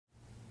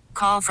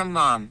Call from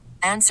mom.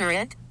 Answer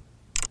it.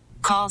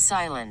 Call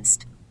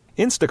silenced.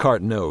 Instacart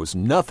knows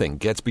nothing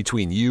gets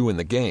between you and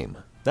the game.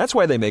 That's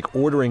why they make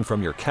ordering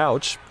from your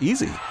couch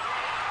easy.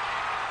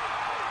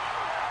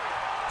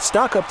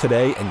 Stock up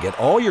today and get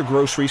all your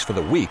groceries for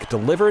the week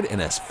delivered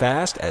in as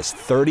fast as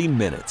 30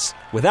 minutes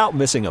without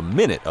missing a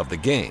minute of the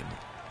game.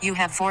 You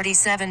have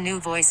 47 new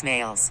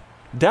voicemails.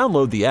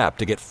 Download the app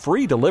to get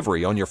free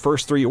delivery on your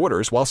first 3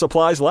 orders while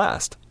supplies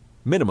last.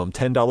 Minimum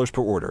 $10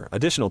 per order.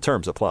 Additional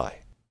terms apply.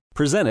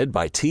 Presented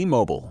by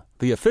T-Mobile,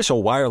 the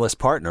official wireless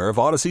partner of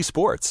Odyssey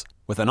Sports.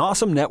 With an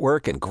awesome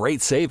network and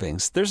great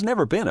savings, there's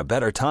never been a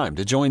better time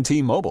to join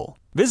T-Mobile.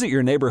 Visit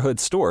your neighborhood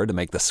store to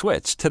make the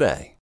switch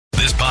today.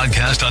 This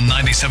podcast on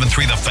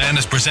 97.3 The Fan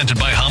is presented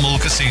by Hummel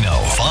Casino.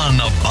 Fun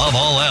above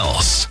all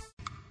else.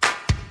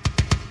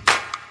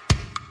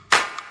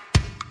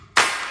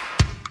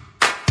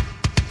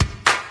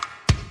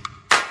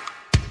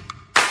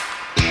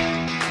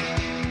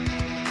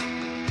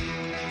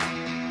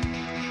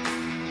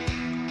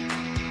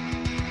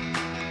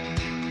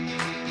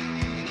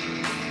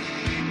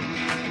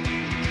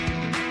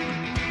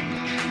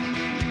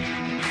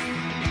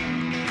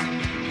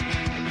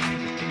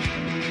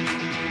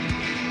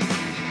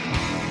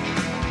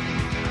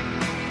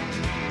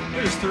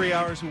 Just 3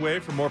 hours away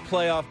from more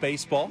playoff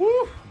baseball.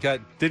 Woo.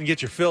 Didn't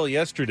get your fill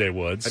yesterday,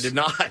 Woods. I did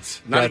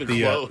not. Not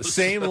even close.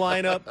 Same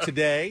lineup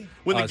today.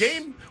 When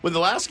the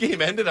last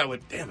game ended, I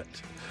went, damn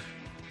it.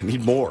 I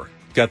need more.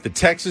 Got the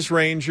Texas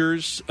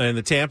Rangers and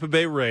the Tampa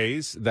Bay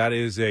Rays. That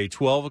is a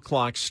 12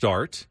 o'clock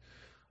start.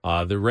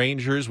 The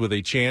Rangers with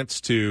a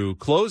chance to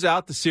close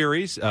out the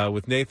series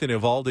with Nathan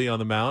Eovaldi on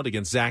the mound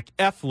against Zach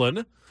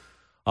Eflin.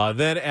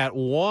 Then at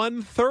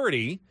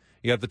 1:30,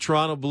 you got the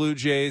Toronto Blue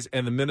Jays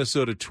and the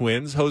Minnesota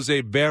Twins.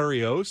 Jose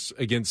Barrios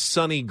against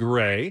Sonny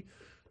Gray.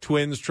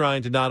 Twins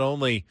trying to not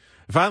only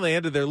finally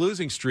ended their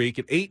losing streak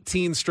at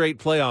 18 straight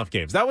playoff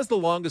games. That was the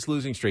longest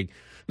losing streak,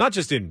 not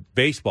just in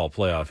baseball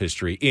playoff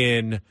history,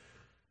 in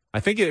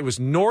I think it was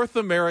North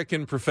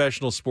American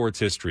professional sports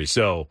history.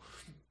 So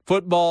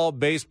football,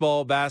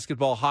 baseball,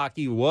 basketball,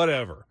 hockey,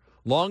 whatever.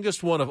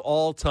 Longest one of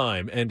all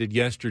time ended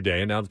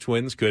yesterday, and now the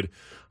Twins could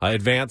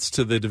advance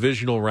to the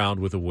divisional round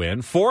with a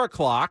win. 4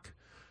 o'clock.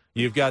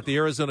 You've got the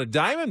Arizona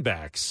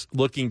Diamondbacks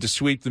looking to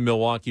sweep the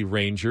Milwaukee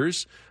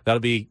Rangers. That'll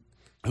be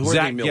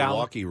Zach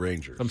Milwaukee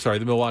Rangers. I'm sorry,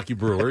 the Milwaukee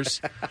Brewers.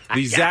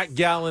 The yes. Zach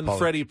Gallen,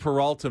 Freddie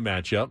Peralta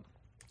matchup.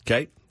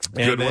 Okay.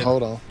 Good one.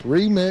 Hold on.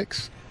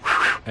 Remix.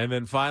 And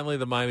then finally,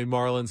 the Miami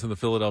Marlins and the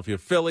Philadelphia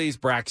Phillies.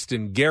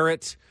 Braxton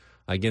Garrett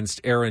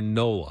against Aaron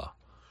Nola.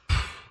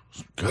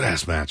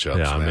 Good-ass matchups,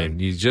 yeah, man. I mean,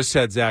 you just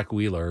had Zach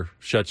Wheeler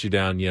shut you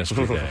down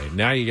yesterday.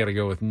 Now you got to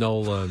go with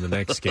Nola in the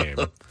next game.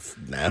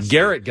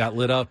 Garrett got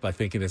lit up, I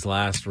think, in his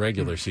last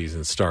regular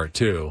season start,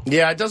 too.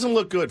 Yeah, it doesn't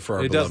look good for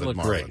our It doesn't look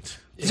Marlins. Great.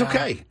 It's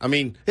okay. I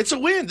mean, it's a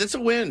win. It's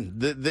a win.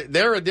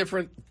 They're a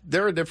different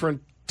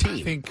team.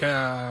 I think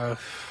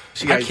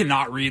I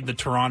cannot read the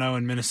Toronto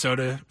and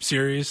Minnesota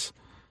series.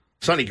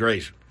 Sonny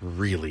Gray's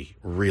really,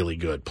 really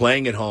good.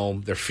 Playing at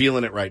home. They're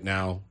feeling it right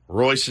now.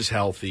 Royce is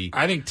healthy.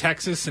 I think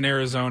Texas and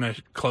Arizona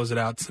close it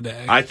out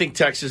today. I think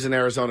Texas and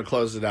Arizona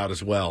close it out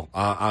as well.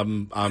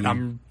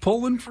 I'm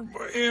pulling for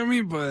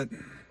Miami, but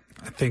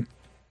I think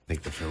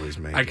the Phillies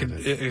may.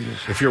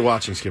 If you're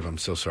watching, Skip, I'm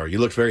so sorry. You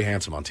looked very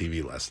handsome on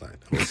TV last night,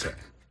 I will say.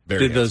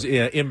 Did those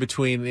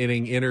in-between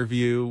inning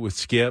interview with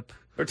Skip?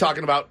 They're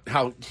talking about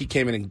how he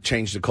came in and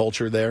changed the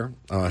culture there,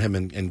 him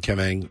and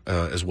Kemeng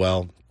as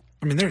well.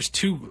 I mean, there's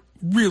two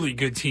really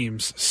good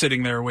teams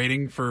sitting there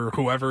waiting for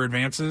whoever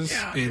advances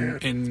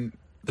in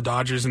the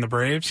Dodgers and the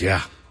Braves.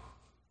 Yeah.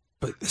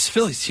 But this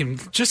Phillies team,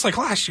 just like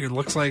last year,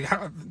 looks like...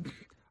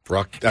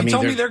 you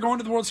told me they're going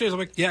to the World Series. I'm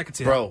like, yeah, I can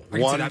see that. Bro,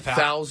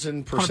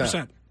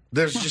 1,000%.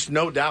 There's just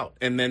no doubt.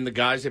 And then the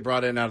guys they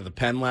brought in out of the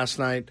pen last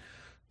night,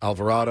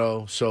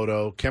 Alvarado,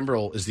 Soto,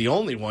 Kimbrel is the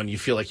only one you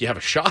feel like you have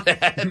a shot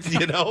at,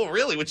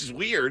 really, which is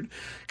weird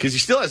because he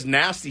still has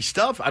nasty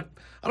stuff. I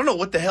don't know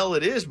what the hell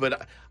it is,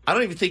 but I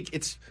don't even think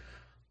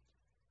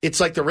it's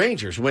like the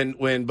Rangers. When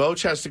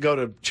Boch has to go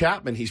to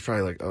Chapman, he's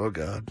probably like, oh,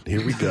 God,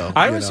 here we go.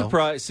 I was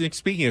surprised,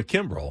 speaking of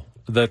Kimbrel,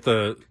 that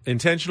the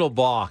intentional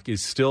balk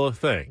is still a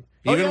thing,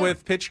 even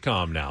with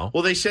PitchCom now.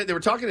 Well, they were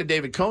talking to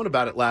David Cohn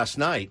about it last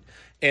night,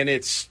 and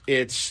it's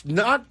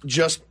not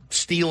just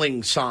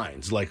stealing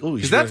signs. Like, oh,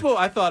 that's what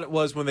I thought it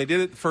was when they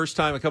did it the first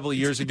time a couple of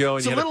years ago,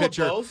 and you had a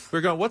pitcher. Both. We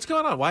were going, what's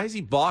going on? Why is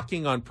he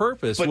balking on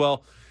purpose?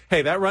 Well,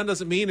 hey, that run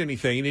doesn't mean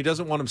anything, and he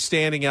doesn't want him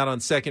standing out on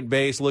second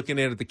base looking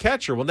in at the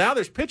catcher. Well, now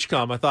there's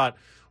PitchCom. I thought,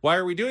 why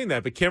are we doing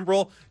that? But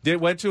Kimbrel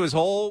went to his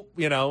whole,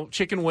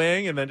 chicken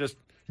wing and then just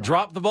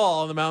dropped the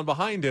ball on the mound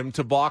behind him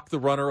to balk the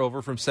runner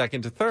over from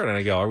second to third. And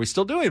I go, are we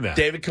still doing that?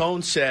 David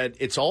Cohn said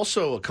it's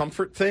also a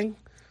comfort thing.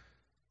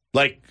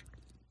 Like,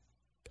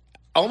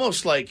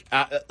 almost like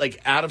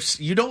out of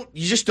you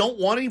just don't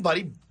want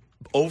anybody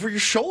over your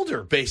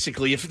shoulder,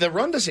 basically. If the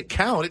run doesn't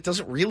count, it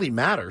doesn't really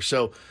matter.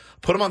 So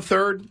put him on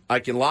third. I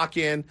can lock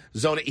in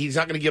zone. He's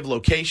not going to give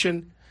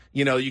location.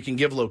 You can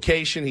give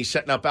location. He's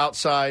setting up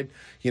outside.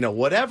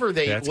 Whatever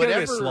they. It's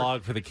whatever. Gonna be a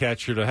slog for the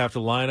catcher to have to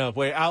line up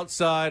way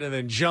outside and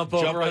then jump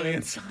over on the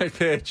inside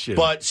pitch.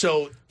 But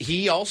so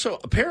he also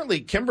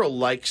apparently Kimbrel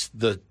likes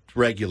the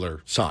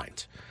regular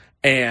signs,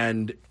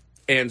 and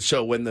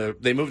so when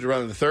they moved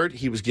around in the third,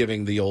 he was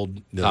giving the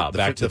old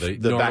back to the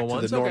normal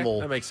ones. Normal.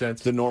 Okay, that makes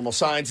sense. The normal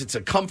signs. It's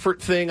a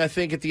comfort thing, I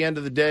think, at the end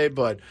of the day.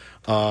 But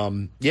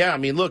look,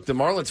 the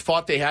Marlins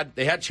fought. They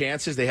had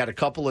chances. They had a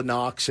couple of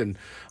knocks and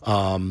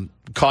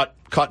caught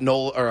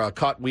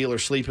Wheeler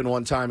sleeping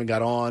one time and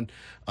got on.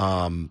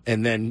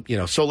 And then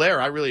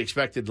Soler, I really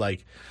expected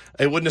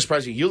it wouldn't have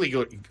surprised me.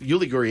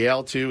 Yuli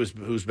Gurriel, too,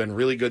 who's been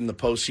really good in the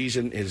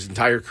postseason his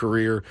entire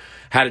career,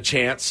 had a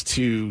chance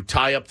to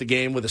tie up the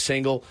game with a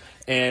single.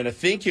 And I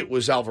think it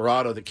was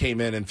Alvarado that came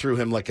in and threw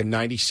him like a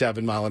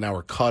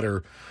 97-mile-an-hour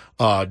cutter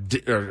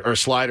or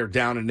slider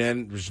down and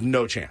in. There's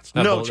no chance.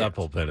 That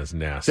bullpen is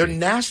nasty. They're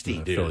nasty,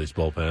 dude. Phillies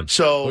bullpen.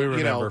 So we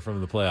remember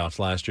from the playoffs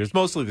last year. It's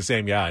mostly the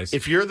same guys.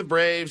 If you're the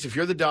Braves, if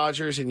you're the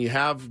Dodgers, and you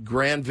have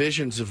grand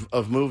visions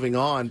of moving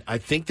on, I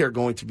think they're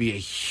going to be a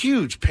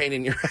huge pain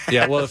in your ass.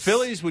 Yeah, well, the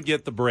Phillies would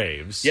get the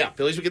Braves. Yeah,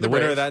 Phillies would get the Braves.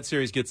 The winner of that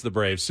series gets the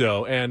Braves.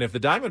 So, and if the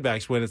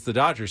Diamondbacks win, it's the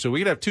Dodgers. So we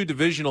could have two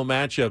divisional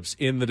matchups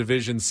in the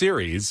division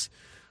series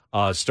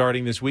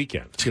starting this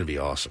weekend. It's going to be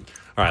awesome.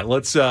 All right,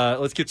 let's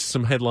get to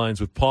some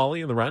headlines with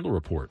Paulie and the Reindl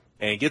Report.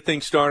 And get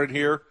things started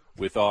here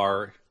with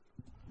our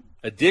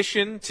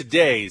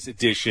today's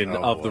edition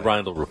of the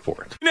Reindl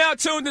Report. Now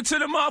tuned into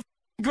the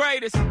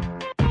greatest.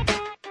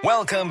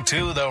 Welcome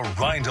to the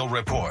Reindl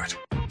Report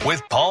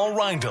with Paul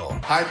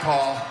Reindl. Hi,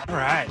 Paul. All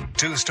right.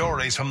 Two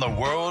stories from the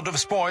world of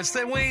sports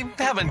that we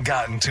haven't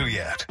gotten to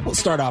yet. We'll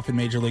start off in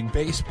Major League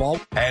Baseball.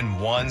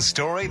 And one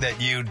story that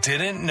you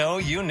didn't know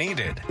you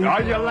needed.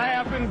 Are you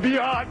laughing,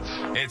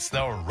 biatch? It's the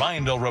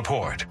Reindl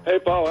Report. Hey,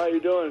 Paul, how you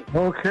doing?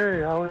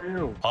 Okay, how are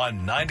you? On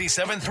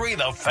 97.3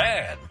 The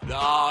Fan.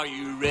 Are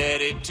you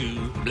ready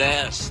to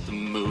bless the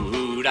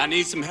mood? I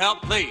need some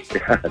help, please.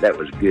 That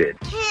was good.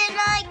 Can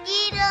I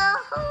get a yeah?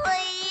 Oh,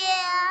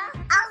 yeah.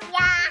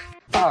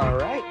 All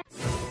right.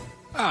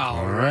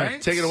 All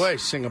right. Take it away,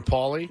 Singer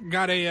Paulie.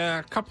 Got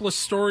a couple of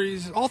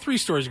stories. All three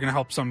stories are going to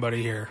help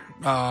somebody here.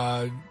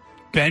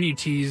 Ben, you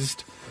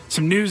teased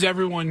some news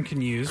everyone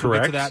can use. Correct. We'll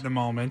get to that in a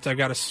moment. I've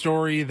got a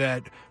story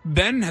that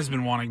Ben has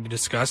been wanting to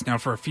discuss now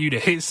for a few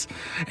days,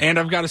 and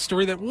I've got a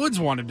story that Woods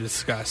wanted to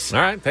discuss.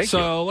 All right, thank you.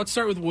 So let's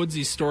start with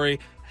Woodsy's story.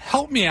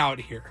 Help me out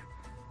here.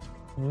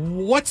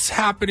 What's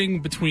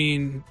happening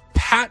between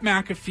Pat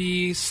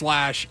McAfee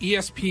 /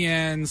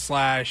 ESPN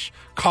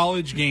 /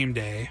 College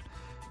Gameday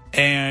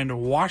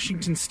and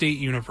Washington State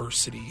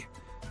University?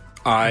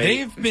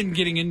 They've been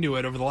getting into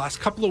it over the last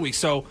couple of weeks.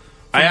 So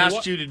I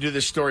asked you to do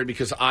this story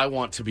because I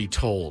want to be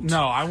told.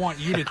 No, I want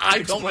you to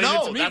explain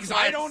it to me because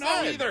I don't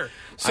know either.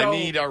 So, I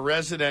need a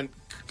resident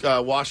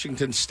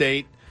Washington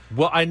State.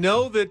 Well, I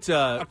know that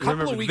a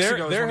couple of weeks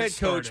ago their head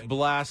coach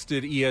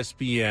blasted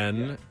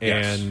ESPN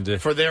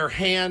and for their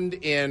hand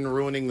in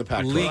ruining the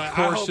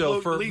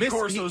Pac-12. Lee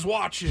Corso's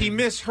watching. He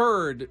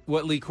misheard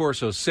what Lee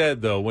Corso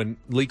said, though, when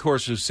Lee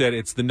Corso said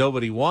it's the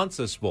Nobody Wants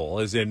Us Bowl,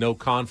 as in no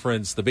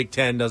conference, the Big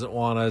Ten doesn't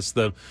want us,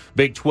 the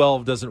Big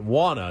 12 doesn't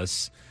want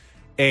us,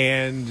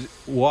 and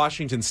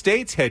Washington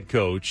State's head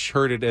coach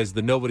heard it as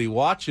the Nobody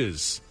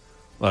Watches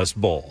Us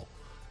Bowl.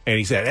 And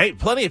he said, hey,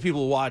 plenty of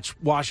people watch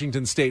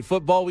Washington State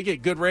football. We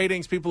get good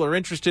ratings. People are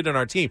interested in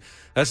our team.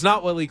 That's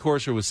not what Lee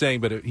Corso was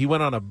saying, but he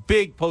went on a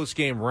big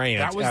post-game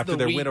rant after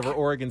their win over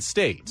Oregon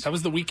State. That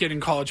was the weekend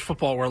in college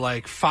football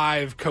where,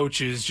 5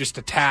 coaches just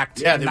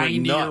attacked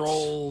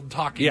 90-year-old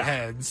talking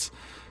heads.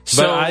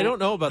 So but I don't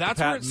know about the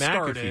Pat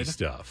McAfee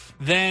stuff.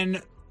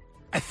 Then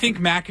I think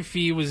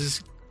McAfee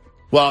was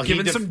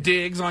giving some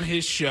digs on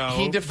his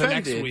show the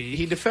next week.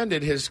 He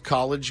defended his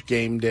College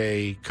Game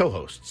Day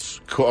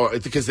co-hosts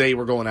because they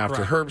were going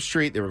after Herb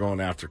Street, they were going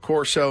after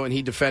Corso, and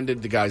he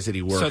defended the guys that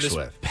he works with. So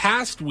this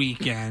past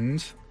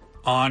weekend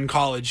on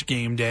College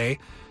Game Day,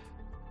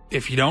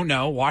 if you don't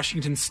know,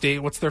 Washington State,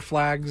 what's their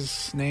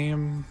flag's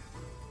name?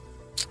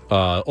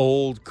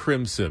 Old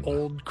Crimson.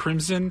 Oh,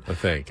 I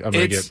think.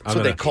 That's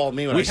what they call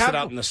me when I sit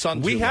out in the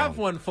sun. We have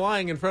one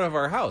flying in front of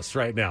our house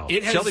right now.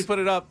 Shelly put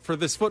it up for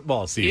this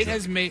football season. It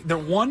has made the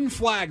one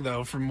flag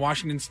though from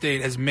Washington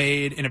State has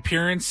made an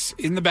appearance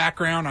in the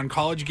background on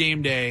College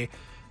Game Day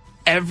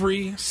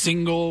every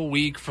single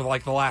week for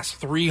the last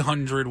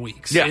 300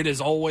 weeks. Yeah. It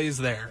is always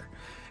there.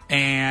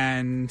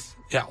 And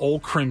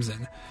Old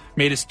Crimson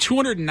made his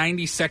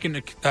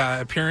 292nd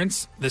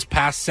appearance this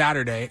past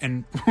Saturday.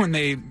 And when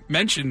they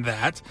mentioned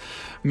that,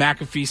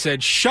 McAfee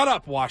said, "Shut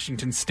up,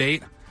 Washington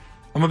State.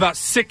 I'm about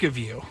sick of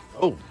you."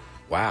 Oh,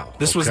 wow.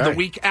 This was the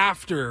week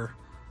after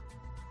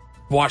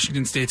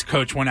Washington State's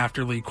coach went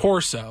after Lee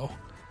Corso.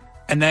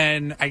 And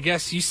then I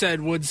guess you said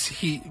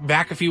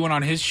McAfee went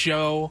on his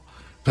show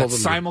that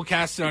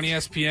simulcasted on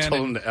ESPN.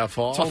 Told him to F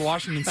off. Told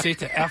Washington State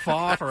to F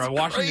off, or a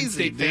Washington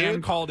State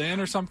fan called in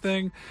or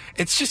something.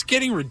 It's just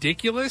getting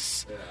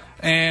ridiculous. Yeah.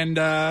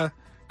 And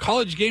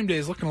College Game Day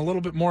is looking a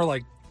little bit more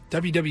like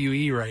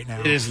WWE right now.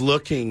 It is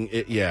looking,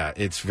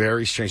 it's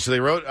very strange. So they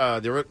wrote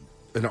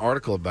an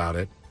article about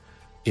it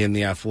in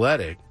The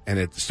Athletic,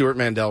 and Stuart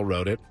Mandel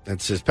wrote it, and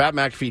it says, Pat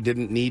McAfee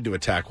didn't need to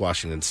attack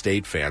Washington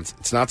State fans.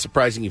 It's not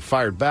surprising he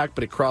fired back,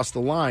 but it crossed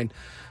the line.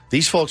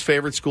 These folks'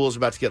 favorite school is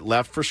about to get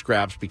left for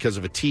scraps because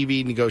of a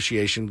TV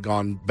negotiation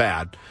gone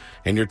bad,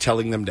 and you're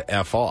telling them to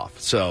F off.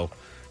 So,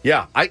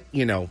 yeah, Pat's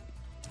in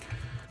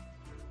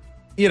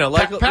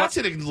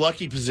a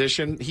lucky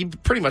position. He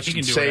pretty much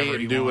can say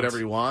and do whatever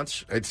he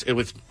wants. It's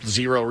with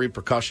zero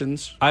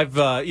repercussions. I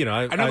know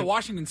the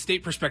Washington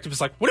State perspective is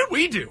like, what did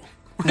we do?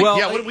 Well,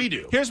 yeah, what did we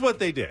do? Here's what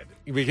they did.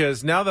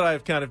 Because now that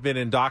I've kind of been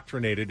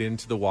indoctrinated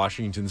into the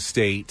Washington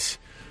State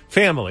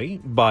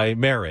family by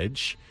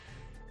marriage,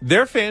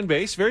 their fan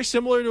base, very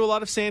similar to a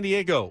lot of San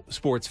Diego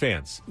sports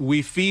fans.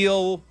 We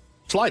feel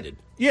slighted.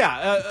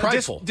 Yeah.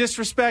 Prideful.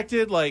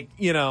 Disrespected. Like,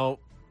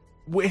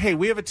 hey,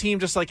 we have a team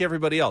just like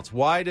everybody else.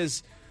 Why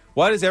does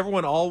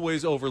everyone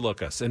always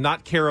overlook us and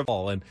not care at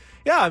all? And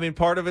yeah, I mean,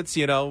 part of it's,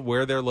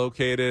 where they're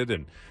located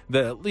and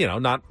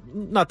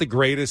not the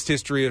greatest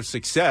history of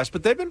success,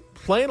 but they've been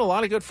playing a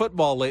lot of good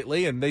football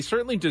lately, and they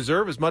certainly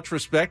deserve as much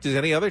respect as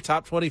any other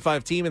top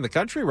 25 team in the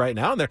country right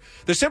now. And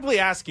they're simply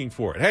asking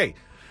for it. Hey,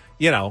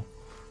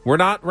 we're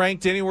not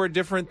ranked anywhere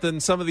different than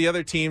some of the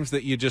other teams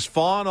that you just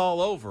fawn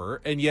all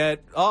over, and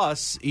yet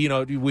us,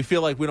 we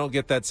feel like we don't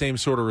get that same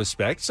sort of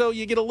respect. So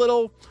you get a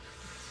little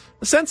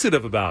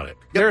sensitive about it.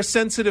 Yep. They're a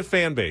sensitive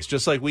fan base,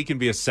 just like we can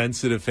be a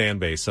sensitive fan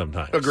base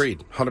sometimes.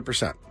 Agreed,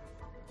 100%.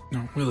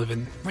 No, we live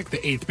in like the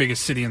 8th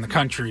biggest city in the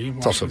country.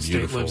 It's also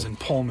beautiful. State lives in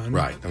Pullman.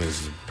 Right. I mean,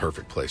 this is a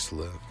perfect place to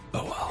live.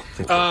 Oh,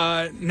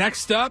 well.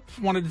 Next up,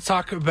 wanted to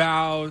talk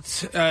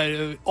about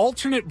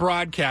alternate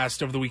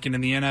broadcast of the weekend in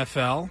the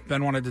NFL.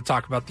 Ben wanted to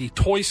talk about the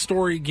Toy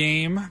Story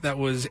game that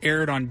was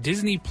aired on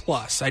Disney+.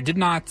 I did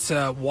not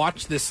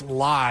watch this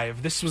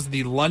live. This was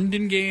the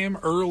London game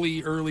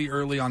early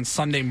on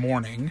Sunday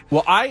morning.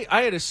 Well, I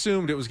had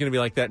assumed it was going to be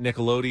like that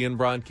Nickelodeon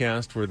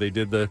broadcast where they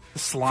did the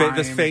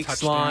fake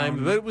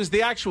slime. But it was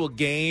the actual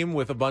game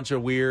with a bunch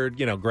of weird,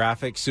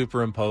 graphics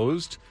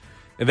superimposed.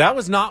 And that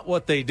was not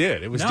what they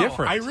did. It was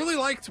different. I really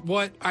liked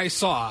what I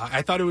saw.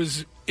 I thought it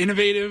was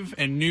innovative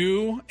and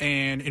new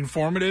and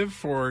informative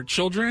for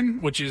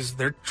children, which is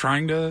they're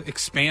trying to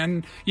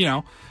expand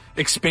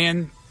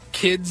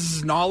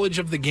kids' knowledge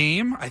of the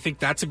game. I think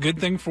that's a good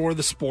thing for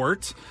the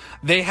sport.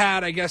 They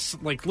had, I guess,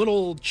 like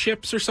little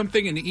chips or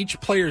something in each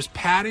player's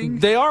padding.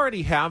 They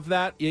already have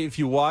that. If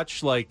you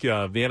watch the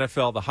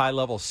NFL, the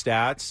high-level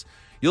stats,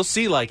 you'll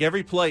see like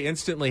every play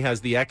instantly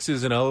has the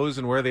X's and O's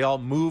and where they all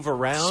move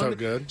around. So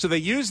good. So they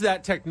use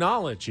that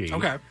technology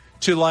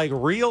to like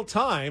real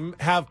time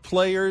have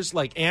players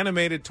like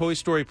animated Toy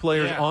Story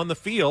players on the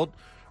field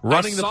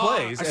running the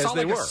plays as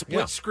they were. I saw a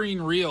split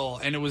screen reel,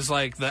 and it was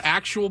like the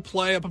actual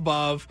play up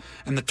above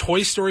and the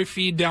Toy Story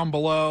feed down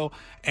below,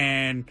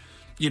 and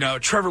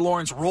Trevor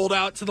Lawrence rolled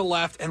out to the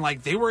left, and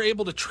like they were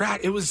able to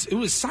track. It was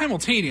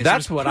simultaneous.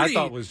 That's what I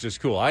thought was just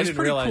cool. I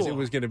didn't realize it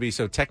was going to be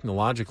so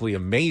technologically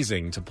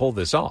amazing to pull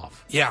this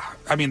off. Yeah,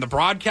 I mean the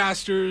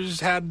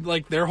broadcasters had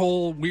like their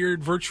whole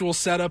weird virtual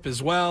setup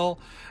as well.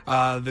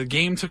 The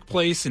game took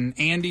place in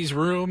Andy's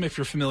room, if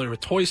you're familiar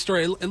with Toy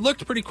Story. It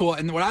looked pretty cool,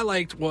 and what I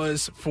liked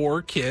was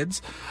for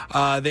kids,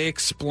 they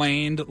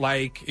explained,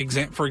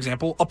 for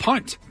example, a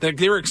punt.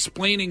 They were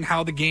explaining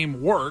how the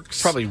game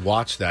works. Probably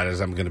watch that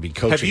as I'm going to be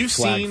coaching. Have you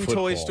flag seen football.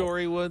 Toy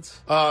Story, Woods?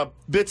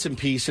 Bits and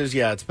pieces.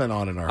 Yeah, it's been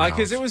on in our house.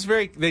 Because it was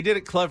they did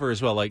it clever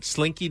as well. Like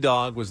Slinky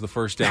Dog was the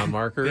first down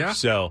marker. Yeah.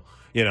 So,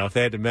 if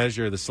they had to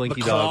measure the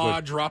Slinky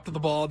Dog dropped the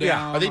ball down.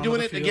 Yeah. Are they doing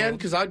it again?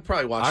 Because I'd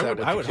probably watch that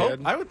with the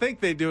kid. I would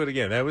think they'd do it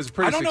again. That was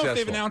pretty I don't successful. know if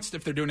they've announced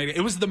if they're doing it again.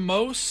 It was the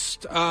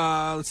most,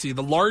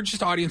 the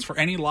largest audience for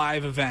any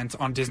live event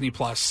on Disney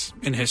Plus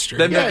in history.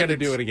 Then they're going to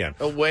do it again.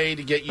 A way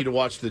to get you to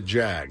watch the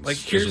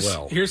Jags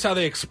Here's how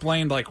they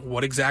explained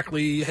what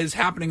exactly is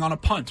happening on a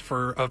punt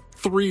for a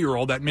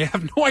 3-year-old that may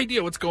have no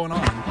idea what's going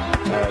on.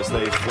 As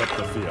they flip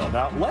the field.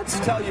 Now, let's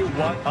tell you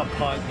what a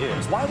punt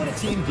is. Why would a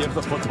team give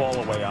the football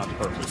away on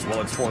purpose?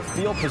 Well, it's for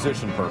field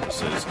position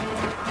purposes.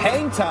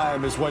 Hang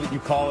time is what you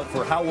call it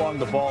for how long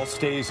the ball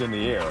stays in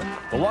the air.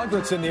 The longer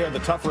it's in the air, the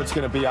tougher it's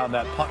going to be on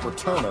that punt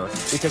returner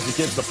because it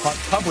gives the punt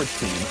coverage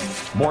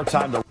team more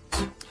time to...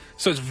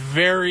 So it's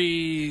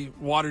very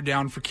watered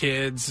down for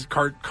kids,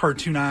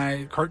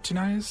 cartoonized.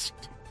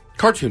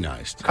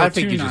 I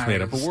think you just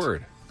made up a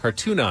word.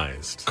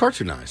 Cartoonized.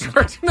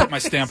 Put my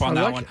stamp on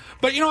that one.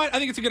 But you know what? I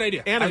think it's a good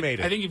idea.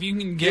 Animated. I think if you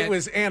can get... It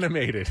was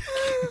animated.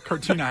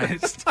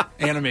 Cartoonized.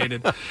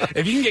 Animated.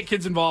 If you can get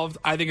kids involved,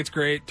 I think it's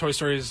great. Toy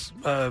Story is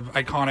an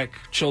iconic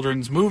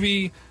children's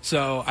movie,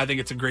 so I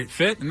think it's a great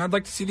fit, and I'd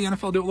like to see the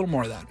NFL do a little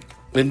more of that.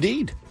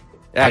 Indeed.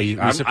 Yeah,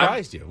 we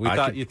surprised you.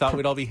 You thought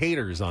we'd all be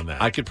haters on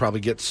that. I could probably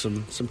get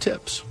some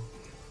tips.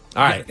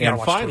 All right, and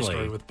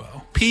finally, with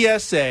Bo.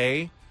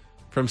 PSA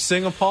from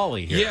Singapore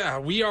here. Yeah,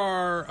 we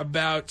are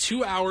about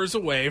 2 hours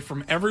away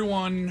from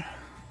everyone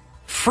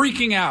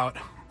freaking out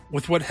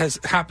with what has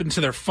happened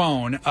to their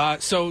phone.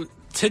 So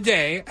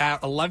today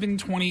at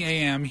 11:20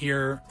 a.m.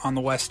 here on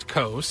the West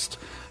Coast,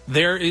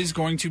 there is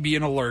going to be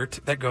an alert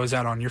that goes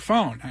out on your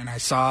phone. And I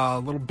saw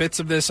little bits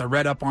of this. I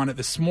read up on it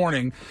this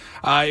morning.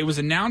 It was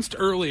announced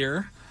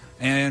earlier,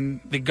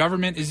 and the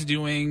government is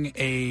doing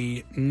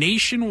a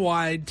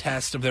nationwide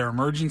test of their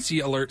emergency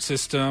alert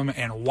system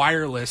and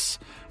wireless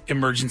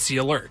emergency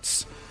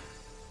alerts.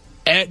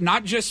 And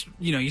not just,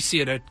 you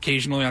see it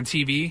occasionally on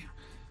TV.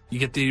 You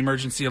get the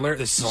emergency alert.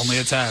 This is only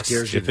a test.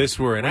 If this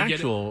were an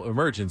actual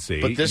emergency.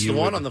 But the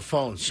one on the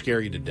phone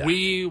scare you to death.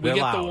 We get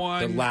the one.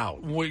 They're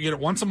loud. We get it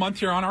once a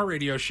month here on our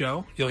radio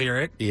show. You'll hear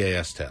it.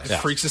 EAS test. It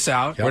freaks us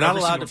out. We're not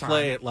allowed to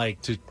play it,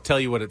 to tell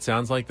you what it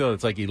sounds like, though.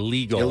 It's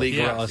illegal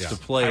for us to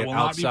play it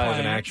outside of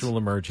an actual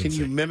emergency. Can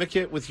you mimic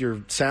it with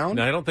your sound?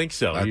 No, I don't think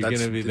so. You're going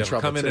to be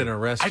they'll come in and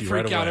arrest you right away.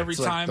 I freak out every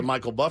time. Like the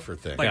Michael Buffer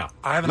thing. I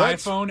have an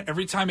iPhone.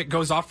 Every time it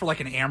goes off for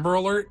an Amber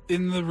Alert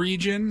in the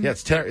region. Yeah,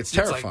 it's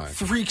terrifying. It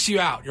freaks you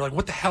out. You're like,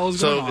 what the hell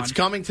is going on? So it's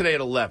coming today at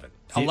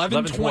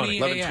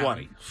 11:20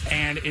 a.m.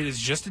 And it is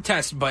just a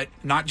test, but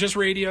not just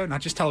radio,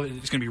 not just television.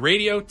 It's going to be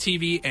radio,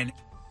 TV, and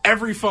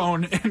every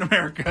phone in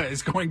America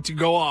is going to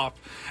go off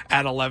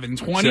at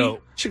 11:20.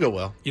 So should go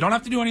well. You don't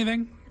have to do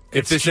anything.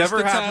 If this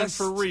ever happened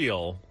for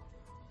real,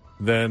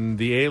 then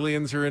the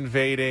aliens are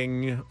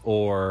invading,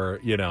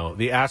 or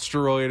the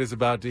asteroid is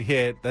about to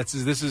hit. This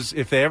is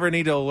if they ever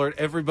need to alert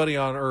everybody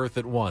on Earth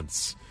at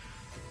once.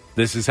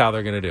 This is how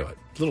they're going to do it.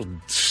 A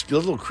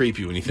little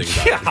creepy when you think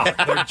about it.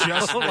 They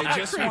just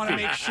want to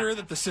make sure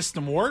that the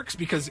system works,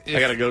 because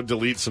I got to go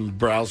delete some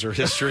browser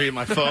history in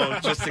my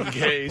phone just in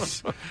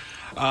case.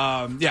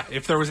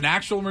 If there was an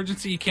actual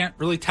emergency, you can't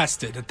really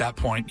test it at that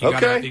point. You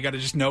got to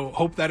just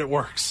hope that it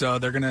works. So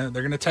they're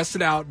gonna test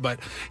it out. But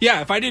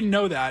if I didn't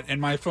know that and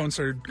my phone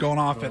started going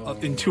off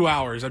in 2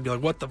 hours, I'd be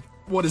like,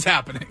 what is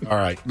happening? All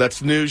right.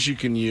 That's news you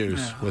can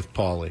use with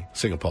Paulie.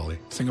 Sing a Paulie.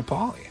 Thank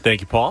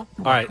you, Paul.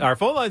 All right. Our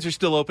phone lines are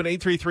still open.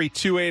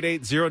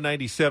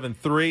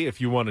 833-288-0973 if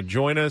you want to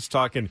join us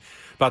talking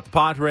about the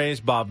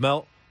Padres, Bob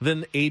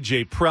Melvin,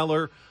 AJ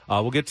Preller.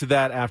 We'll get to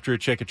that after a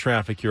check of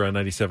traffic here on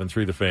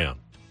 97.3 The Fan.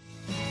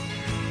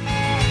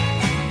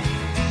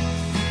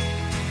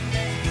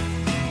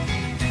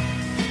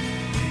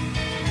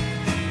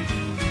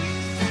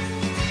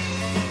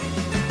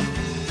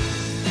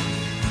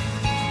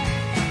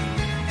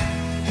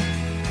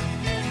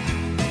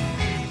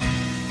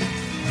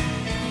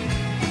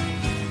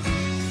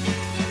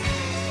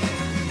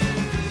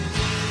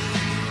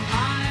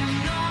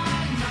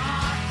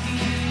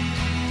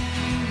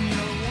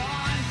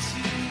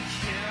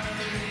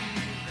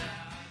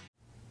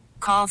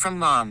 Call from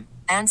mom.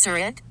 Answer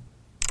it.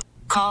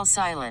 Call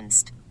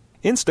silenced.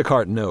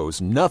 Instacart knows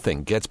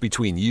nothing gets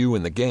between you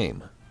and the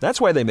game.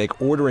 That's why they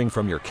make ordering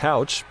from your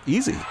couch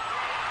easy.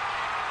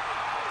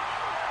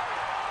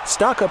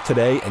 Stock up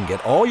today and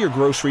get all your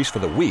groceries for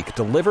the week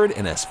delivered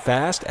in as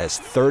fast as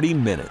 30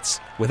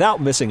 minutes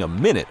without missing a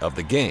minute of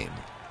the game.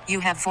 You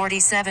have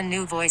 47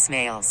 new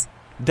voicemails.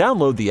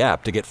 Download the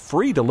app to get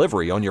free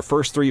delivery on your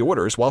first 3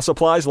 orders while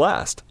supplies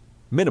last.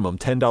 Minimum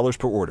 $10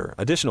 per order.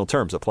 Additional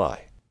terms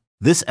apply.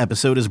 This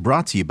episode is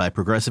brought to you by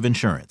Progressive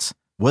Insurance.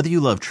 Whether you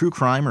love true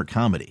crime or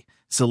comedy,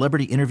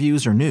 celebrity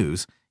interviews or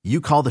news, you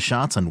call the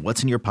shots on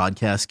what's in your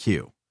podcast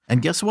queue.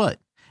 And guess what?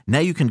 Now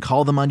you can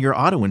call them on your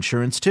auto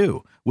insurance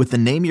too with the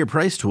Name Your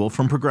Price tool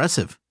from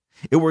Progressive.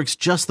 It works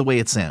just the way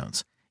it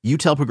sounds. You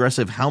tell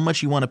Progressive how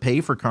much you want to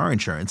pay for car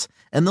insurance,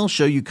 and they'll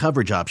show you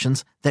coverage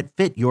options that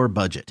fit your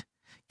budget.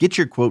 Get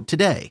your quote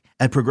today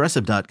at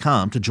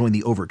Progressive.com to join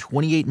the over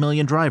 28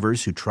 million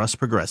drivers who trust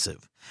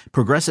Progressive.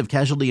 Progressive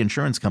Casualty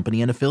Insurance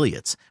Company and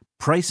Affiliates.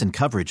 Price and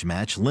coverage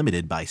match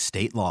limited by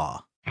state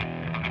law.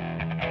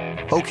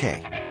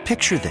 Okay,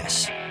 picture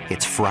this.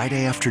 It's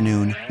Friday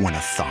afternoon when a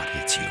thought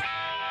hits you.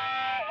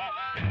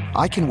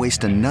 I can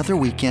waste another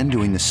weekend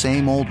doing the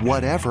same old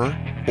whatever,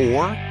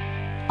 or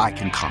I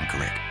can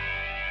conquer it.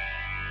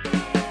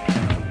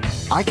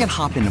 I can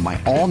hop into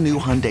my all-new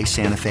Hyundai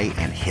Santa Fe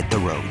and hit the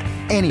road.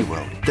 Any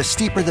road. The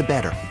steeper, the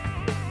better.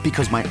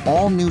 Because my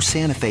all-new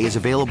Santa Fe is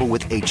available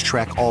with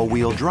H-Track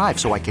all-wheel drive,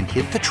 so I can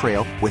hit the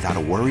trail without a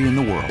worry in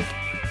the world.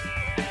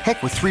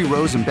 Heck, with 3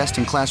 rows and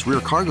best-in-class rear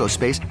cargo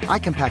space, I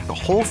can pack the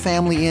whole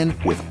family in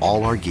with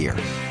all our gear.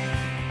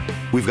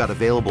 We've got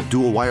available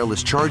dual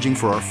wireless charging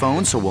for our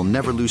phones, so we'll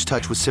never lose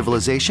touch with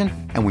civilization,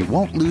 and we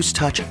won't lose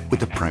touch with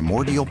the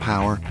primordial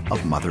power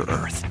of Mother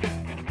Earth.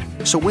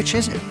 So which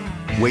is it?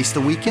 Waste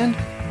the weekend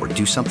or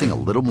do something a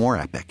little more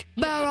epic?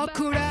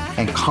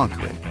 And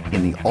conquer it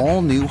in the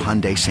all-new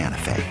Hyundai Santa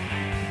Fe.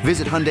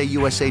 Visit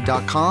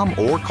HyundaiUSA.com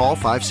or call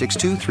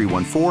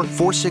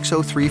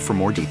 562-314-4603 for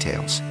more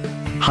details.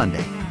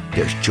 Hyundai,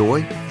 there's joy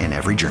in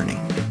every journey.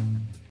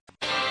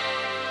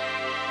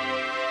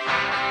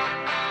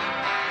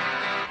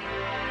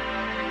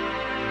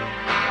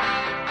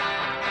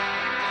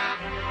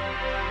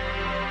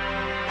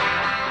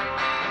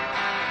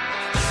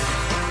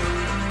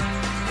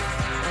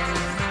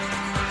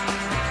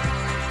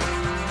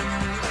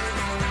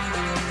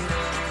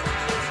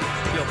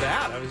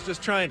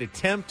 Just trying to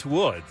tempt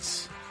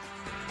Woods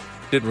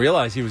Didn't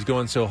realize he was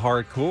going so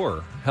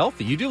hardcore.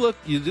 Healthy. You do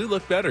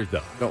look better,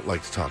 though. Don't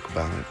like to talk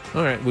about it.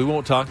 All right, we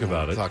won't talk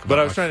about it. Talk about but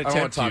I was trying to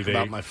tempt you. I want to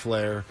talk about my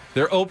flair.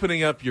 They're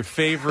opening up your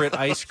favorite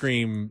ice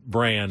cream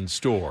brand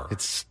store.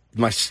 It's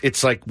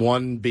like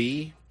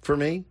 1B for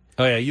me.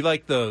 Oh, yeah. You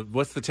like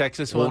what's the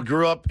Texas one? Well,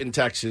 grew up in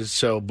Texas,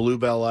 so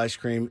Bluebell ice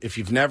cream. If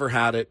you've never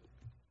had it,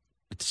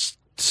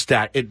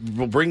 it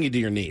will bring you to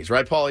your knees.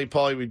 Right,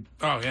 Paulie?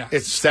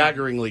 It's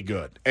staggeringly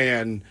good.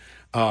 And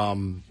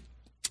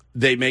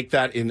they make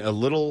that in a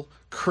little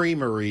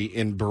creamery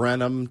in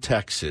Brenham,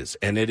 Texas.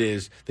 And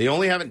they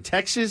only have it in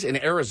Texas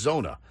and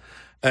Arizona.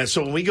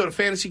 So when we go to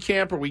fantasy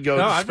camp or we go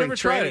to I've spring never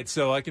training, tried it,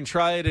 so I can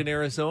try it in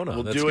Arizona.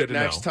 We'll That's do good it to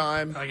next know.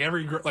 time.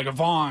 Like a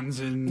Vaughn's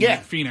in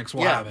Phoenix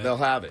will have it. They'll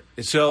have it.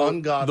 It's so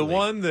ungodly. The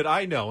one that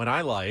I know and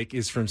I like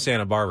is from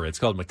Santa Barbara. It's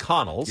called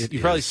McConnell's.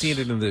 You've probably seen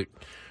it in the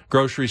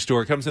grocery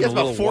store. It comes in a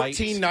little white.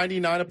 It's about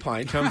 $14.99 a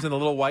pint. Comes in a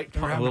little white,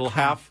 a little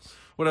half,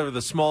 whatever,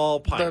 the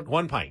small pint.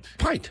 1 pint.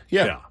 Pint,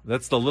 yeah.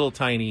 That's the little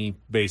tiny,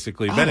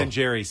 basically, Ben and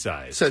Jerry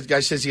size. So the guy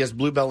says he has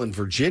Bluebell in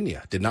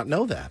Virginia. Did not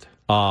know that.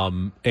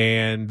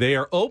 And they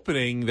are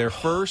opening their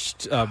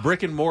first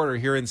brick and mortar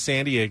here in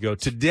San Diego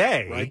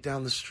today. Right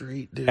down the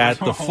street, dude. At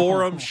the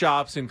Forum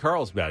Shops in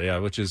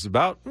Carlsbad, which is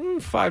about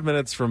 5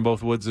 minutes from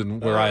both Woods and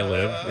where I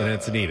live in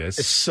Encinitas.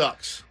 It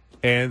sucks.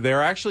 And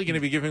they're actually going to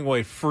be giving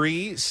away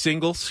free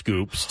single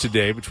scoops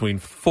today between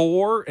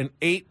 4 and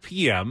 8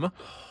 p.m.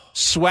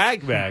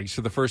 Swag bags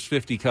for the first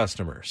 50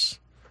 customers.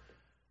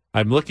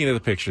 I'm looking at the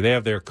picture. They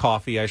have their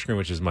coffee ice cream,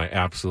 which is my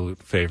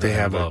absolute favorite. They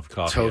have I love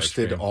coffee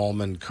toasted ice cream.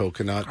 Almond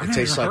coconut. It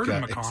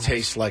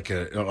tastes like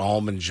an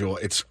almond joy.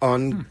 It's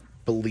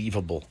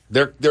unbelievable.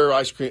 Their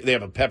ice cream. They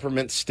have a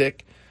peppermint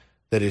stick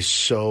that is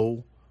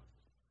so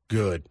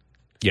good.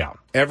 Yeah,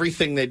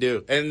 everything they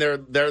do, and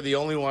they're the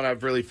only one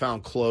I've really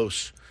found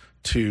close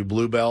to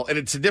Bluebell, and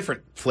it's a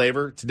different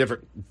flavor. It's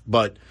different,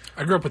 but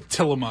I grew up with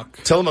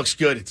Tillamook. Tillamook's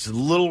good. It's a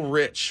little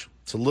rich.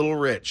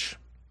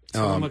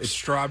 Tillamook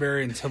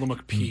strawberry and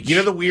Tillamook peach. You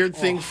know the weird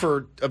thing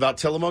about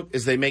Tillamook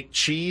is they make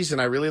cheese,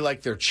 and I really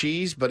like their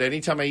cheese. But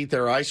anytime I eat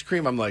their ice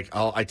cream, I'm like,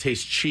 I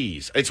taste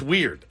cheese. It's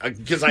weird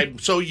because I'm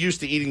so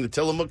used to eating the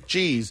Tillamook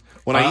cheese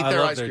when I eat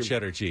their ice cream. Their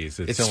cheddar cheese.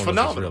 It's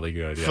phenomenal. Is really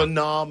good. Yeah.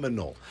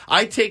 Phenomenal.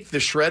 I take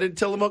the shredded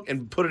Tillamook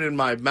and put it in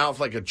my mouth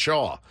like a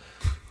chaw.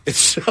 It's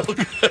so good.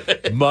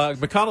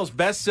 McConnell's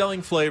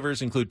best-selling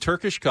flavors include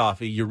Turkish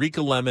coffee,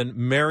 Eureka lemon,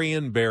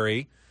 Marion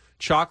berry,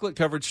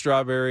 chocolate-covered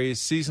strawberries,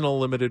 seasonal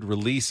limited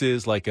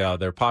releases like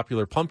their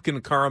popular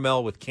pumpkin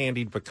caramel with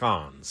candied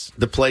pecans.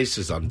 The place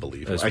is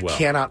unbelievable. I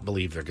cannot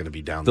believe they're going to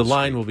be down the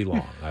line will be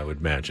long, I would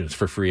imagine. It's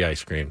for free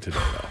ice cream today,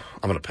 though.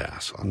 I'm going to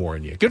pass on it.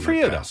 Warn you. Good for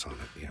you, though.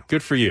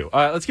 Good for you.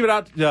 Let's give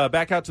it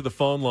back out to the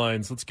phone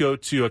lines. Let's go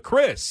to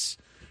Chris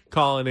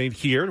calling in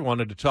here.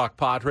 Wanted to talk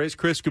Padres.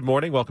 Chris, good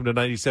morning. Welcome to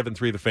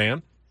 97.3 The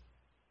Fan.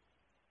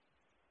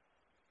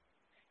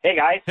 Hey,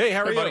 guys. Hey,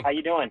 how are you? How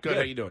you doing? Good.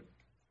 How you doing?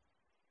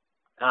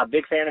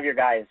 Big fan of your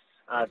guys.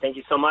 Thank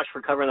you so much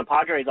for covering the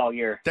Padres all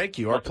year. Thank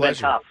you. Our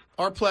pleasure. Tough.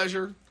 Our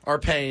pleasure. Our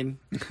pain.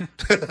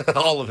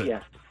 All of it.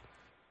 Yeah.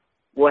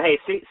 Well, hey,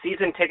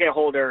 season ticket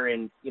holder,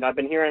 and I've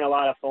been hearing a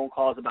lot of phone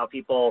calls about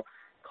people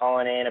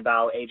calling in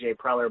about AJ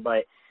Preller,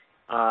 but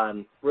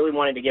really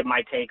wanted to give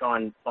my take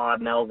on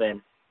Bob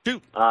Melvin.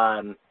 Shoot.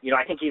 I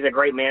think he's a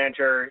great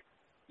manager,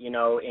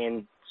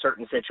 in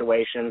certain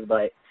situations,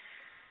 but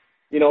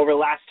over the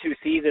last 2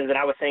 seasons, and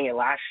I was saying it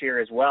last year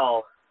as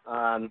well.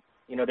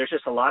 There's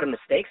just a lot of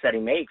mistakes that he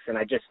makes, and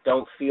I just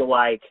don't feel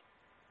like,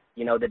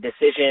 the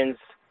decisions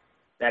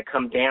that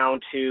come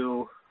down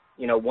to,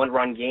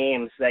 one-run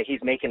games that he's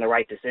making the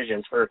right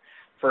decisions.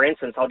 For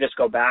instance, I'll just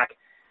go back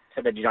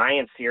to the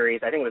Giants series.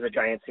 I think it was a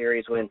Giants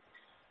series when,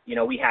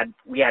 we had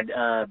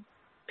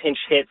pinch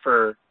hit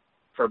for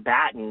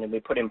Batten, and we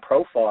put in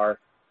Profar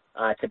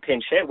to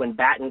pinch hit when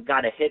Batten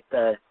got a hit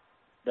a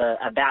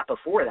bat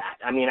before that.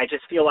 I mean, I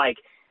just feel like,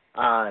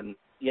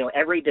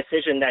 every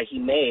decision that he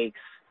makes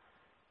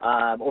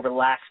over the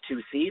last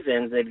 2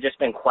 seasons, they've just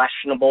been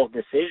questionable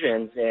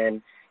decisions,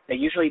 and they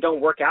usually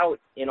don't work out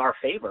in our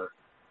favor.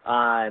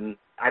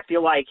 I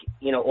feel like,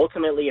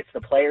 ultimately it's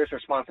the players'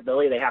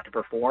 responsibility. They have to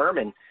perform,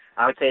 and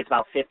I would say it's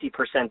about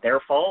 50% their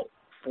fault,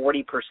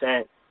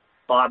 40%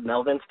 Bob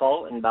Melvin's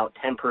fault, and about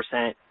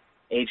 10%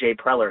 AJ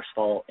Preller's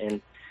fault.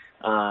 And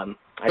I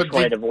just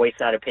wanted to voice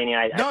that opinion.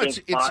 I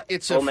think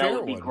Bob Mel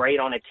would be great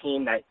on a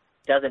team that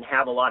doesn't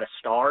have a lot of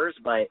stars,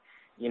 but,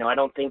 I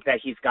don't think that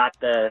he's got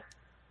the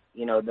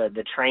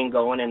train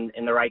going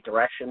in the right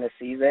direction this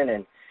season.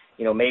 And,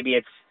 maybe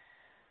it's,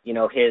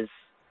 his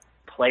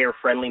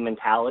player-friendly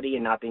mentality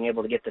and not being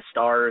able to get the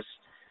stars,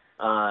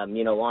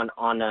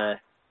 on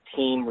a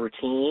team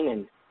routine.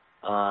 And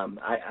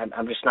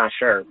I'm just not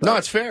sure. But. No,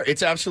 it's fair.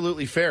 It's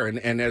absolutely fair.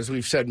 And as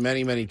we've said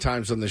many, many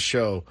times on the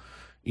show,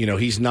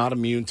 he's not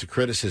immune to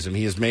criticism.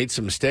 He has made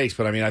some mistakes,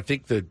 but I mean, I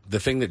think the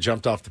thing that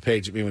jumped off the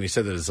page at me when he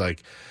said that is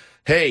like,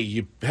 hey,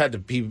 you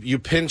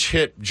pinch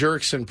hit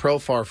Jurickson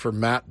Profar for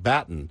Matt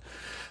Batten.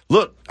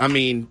 Look, I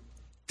mean,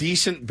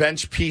 decent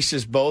bench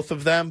pieces, both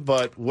of them,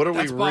 but what are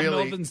That's we Bob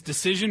really? Melvin's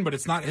decision, but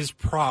it's not his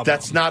problem.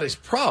 That's not his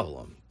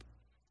problem.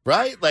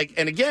 right? Like,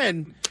 and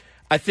again,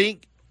 I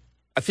think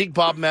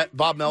Bob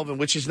Melvin,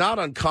 which is not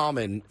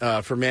uncommon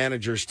for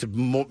managers to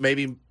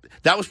maybe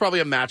that was probably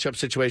a matchup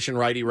situation,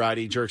 righty.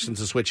 Jerkson's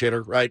a switch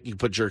hitter, right? You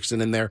put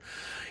Jerkson in there.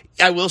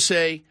 I will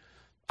say,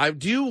 I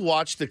do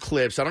watch the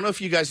clips. I don't know if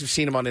you guys have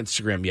seen him on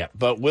Instagram yet,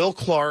 but Will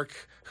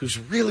Clark, who's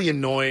really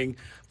annoying,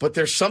 but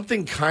there's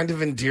something kind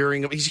of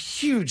endearing. He's a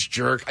huge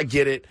jerk. I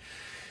get it.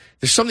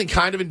 There's something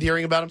kind of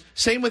endearing about him.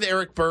 Same with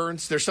Eric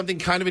Burns. There's something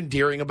kind of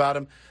endearing about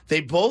him.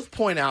 They both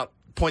point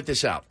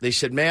this out. They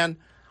said, man,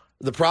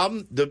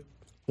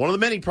 one of the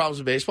many problems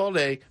with baseball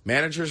today,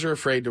 managers are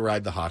afraid to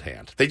ride the hot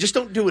hand. They just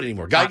don't do it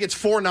anymore. Guy gets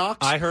 4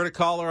 knocks. I heard a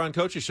caller on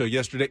Coach's show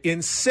yesterday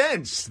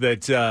incensed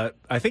that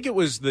I think it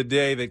was the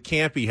day that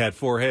Campy had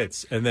 4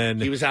 hits, and then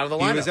he was out of the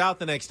lineup. He was out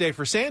the next day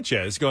for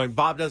Sanchez, going,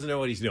 Bob doesn't know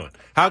what he's doing.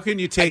 How can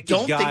you take this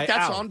guy out? I don't think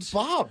that's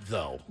on Bob,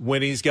 though.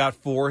 When he's got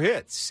 4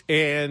 hits.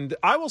 And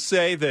I will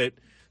say that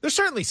there's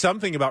certainly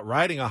something about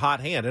riding a hot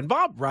hand, and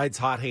Bob rides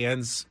hot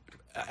hands.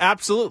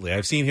 Absolutely.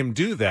 I've seen him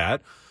do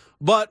that.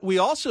 But we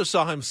also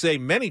saw him say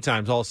many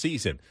times all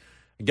season,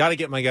 I got to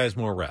get my guys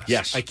more rest.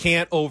 Yes. I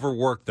can't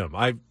overwork them.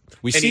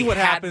 We see what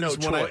happens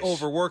when I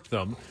overwork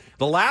them.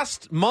 The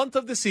last month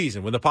of the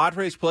season, when the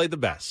Padres played the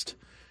best,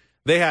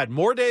 they had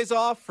more days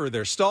off for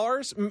their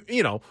stars,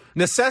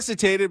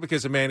 necessitated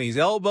because of Manny's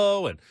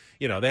elbow, and,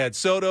 they had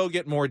Soto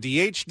get more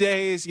DH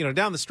days.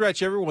 Down the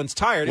stretch, everyone's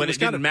tired. When it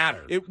didn't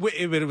matter. It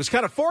was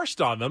kind of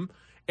forced on them.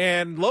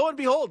 And lo and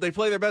behold, they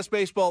play their best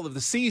baseball of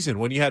the season.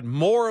 When you had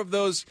more of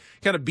those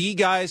kind of B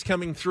guys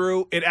coming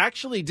through, it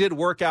actually did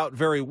work out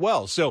very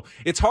well. So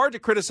it's hard to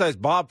criticize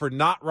Bob for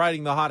not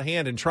riding the hot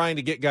hand and trying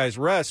to get guys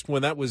rest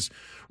when that was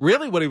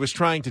really what he was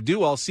trying to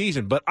do all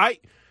season. But I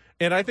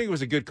think it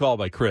was a good call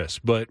by Chris,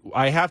 but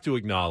I have to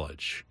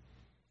acknowledge,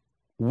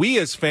 we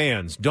as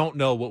fans don't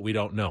know what we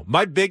don't know.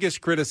 My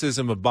biggest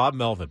criticism of Bob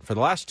Melvin for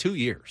the last 2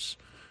 years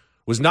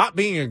was not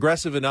being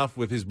aggressive enough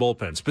with his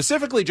bullpen,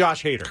 specifically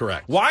Josh Hader.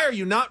 Correct. Why are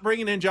you not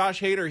bringing in Josh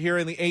Hader here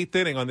in the 8th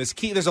inning on this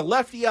key? There's a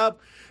lefty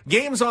up,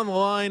 games on the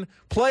line,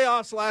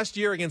 playoffs last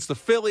year against the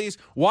Phillies.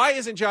 Why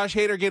isn't Josh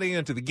Hader getting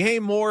into the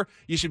game more?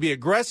 You should be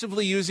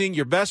aggressively using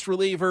your best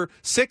reliever,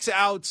 6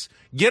 outs,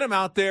 get him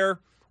out there.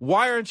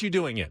 Why aren't you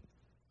doing it?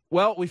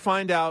 Well, we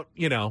find out,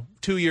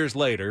 2 years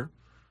later,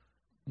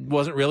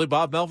 wasn't really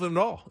Bob Melvin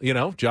at all.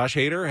 Josh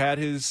Hader had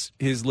his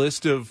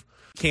list of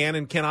can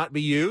and cannot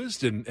be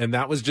used, and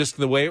that was just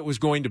the way it was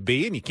going to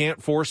be, and you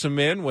can't force him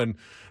in when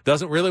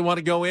doesn't really want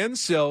to go in,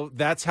 so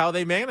that's how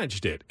they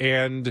managed it.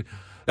 And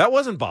that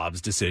wasn't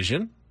Bob's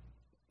decision.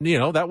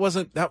 That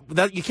wasn't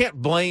that you can't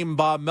blame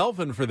Bob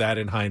Melvin for that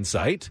in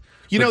hindsight.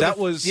 That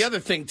was the other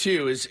thing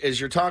too is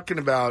you're talking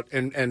about,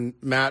 and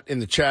Matt in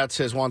the chat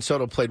says Juan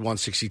Soto played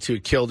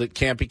 162, killed it.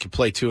 Campy could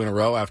play 2 in a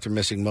row after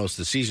missing most of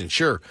the season.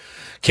 Sure,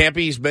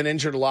 Campy's been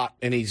injured a lot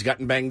and he's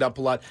gotten banged up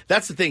a lot.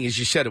 That's the thing, is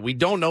you said it. We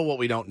don't know what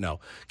we don't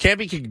know.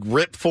 Campy could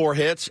rip 4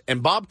 hits,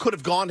 and Bob could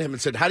have gone to him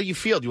and said, "How do you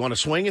feel? Do you want to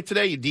swing it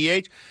today? You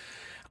DH."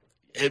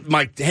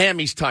 My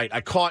hammy's tight.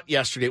 I caught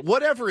yesterday.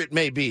 Whatever it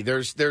may be,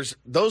 those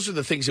are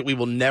the things that we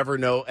will never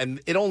know,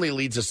 and it only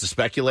leads us to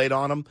speculate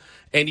on them.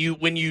 And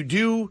when you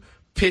do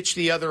pitch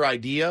the other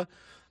idea,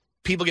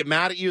 people get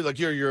mad at you like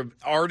you're an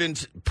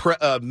ardent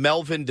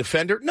Melvin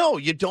defender. No,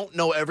 you don't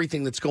know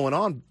everything that's going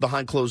on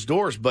behind closed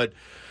doors. But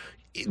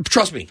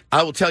trust me,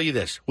 I will tell you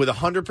this with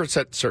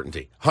 100%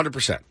 certainty,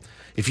 100%.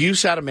 If you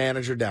sat a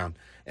manager down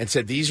and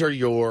said, these are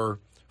your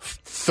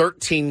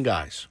 13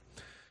 guys,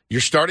 your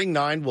starting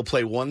 9 will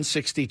play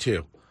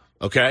 162,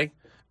 okay?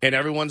 And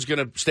everyone's going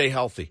to stay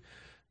healthy.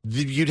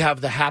 You'd have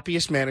the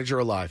happiest manager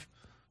alive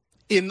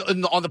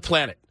on the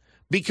planet,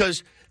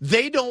 because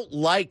they don't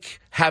like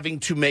having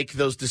to make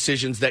those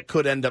decisions that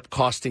could end up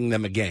costing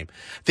them a game.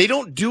 They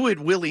don't do it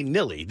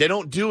willy-nilly. They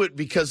don't do it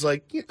because,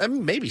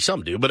 maybe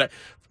some do, but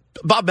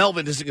Bob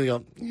Melvin isn't going to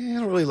go, I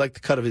don't really like the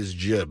cut of his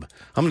jib.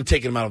 I'm going to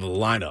take him out of the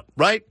lineup,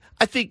 right?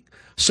 I think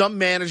some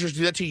managers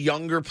do that to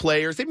younger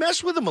players. They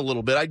mess with them a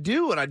little bit. I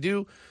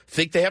do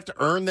think they have to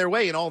earn their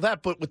way and all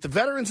that. But with the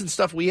veterans and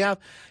stuff we have,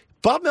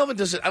 Bob Melvin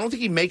does it. I don't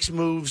think he makes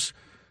moves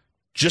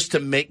just to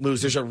make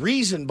moves. There's a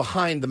reason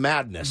behind the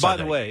madness. By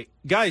the way,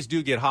 guys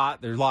do get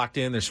hot. They're locked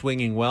in. They're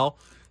swinging well.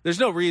 There's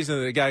no reason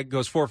that a guy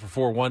goes 4 for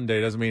 4 one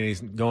day doesn't mean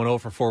he's going 0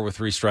 for 4 with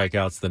 3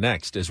 strikeouts the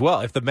next as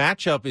well. If the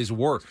matchup is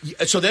worse.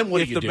 So then what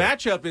do you do? If the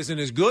matchup isn't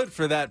as good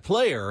for that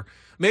player,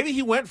 maybe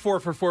he went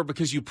 4 for 4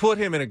 because you put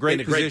him in a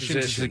great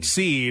position to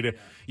succeed. Yeah.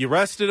 You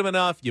rested him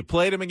enough. You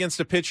played him against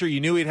a pitcher you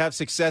knew he'd have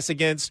success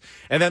against.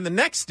 And then the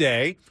next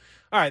day,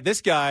 all right,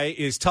 this guy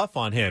is tough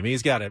on him.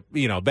 He's got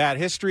a bad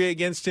history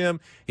against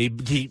him.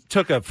 He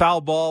took a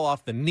foul ball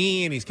off the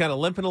knee, and he's kind of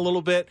limping a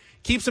little bit.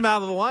 Keeps him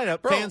out of the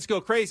lineup. Bro. Fans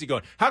go crazy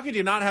going, how could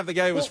you not have the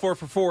guy who was 4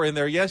 for 4 in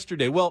there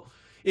yesterday? Well,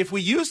 if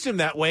we used him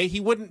that way, he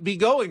wouldn't be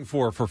going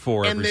 4 for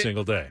 4 every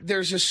single day.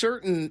 There's a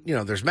certain,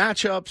 there's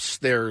matchups.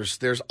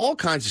 There's all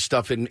kinds of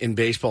stuff in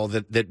baseball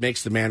that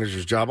makes the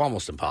manager's job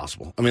almost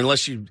impossible. I mean,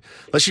 unless you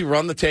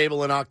run the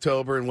table in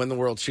October and win the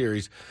World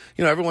Series,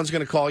 everyone's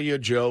going to call you a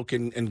joke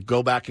and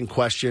go back and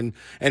question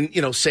and,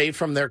 save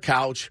from their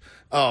couch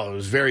it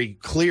was very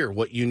clear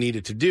what you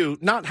needed to do,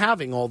 not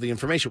having all the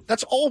information.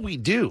 That's all we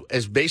do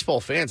as baseball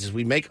fans is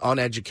we make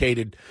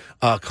uneducated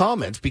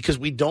comments because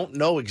we don't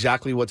know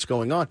exactly what's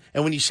going on.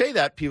 And when you say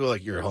that, people are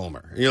like, you're a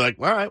homer. And you're like,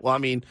 all right, well, I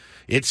mean,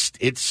 it's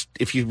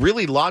if you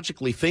really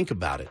logically think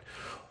about it,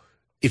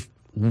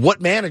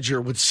 what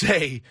manager would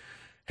say,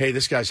 hey,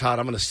 this guy's hot,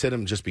 I'm going to sit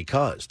him just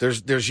because?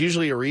 There's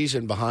usually a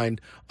reason behind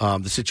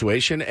the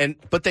situation,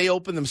 but they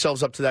open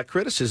themselves up to that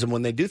criticism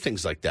when they do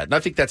things like that. And I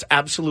think that's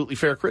absolutely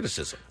fair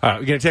criticism. All right,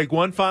 we're going to take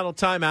one final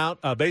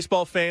timeout.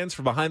 Baseball fans,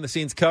 for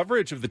behind-the-scenes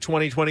coverage of the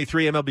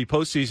 2023 MLB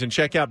postseason,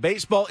 check out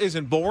Baseball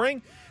Isn't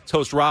Boring. It's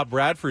host Rob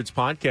Bradford's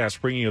podcast,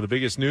 bringing you the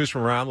biggest news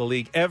from around the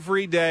league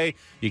every day.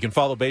 You can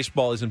follow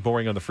Baseball Isn't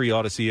Boring on the free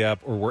Odyssey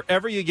app or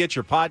wherever you get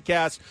your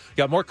podcasts.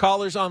 Got more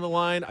callers on the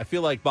line. I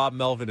feel like Bob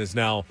Melvin is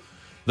now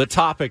the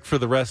topic for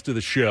the rest of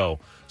the show.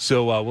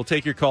 So we'll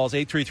take your calls,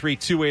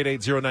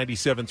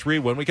 833-288-0973,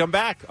 when we come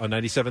back on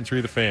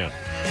 97.3 The Fan.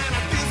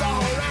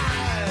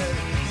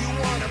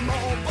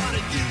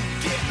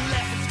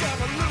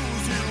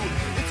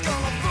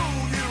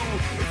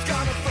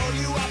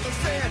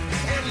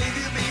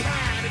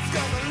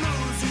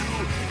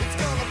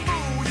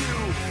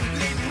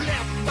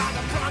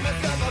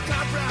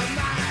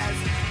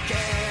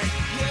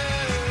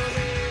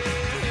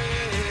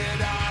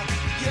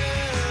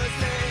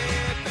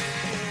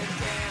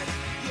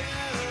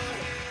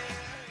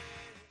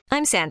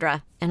 I'm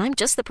Sandra, and I'm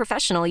just the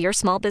professional your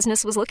small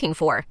business was looking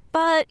for.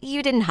 But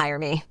you didn't hire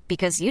me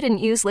because you didn't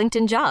use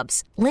LinkedIn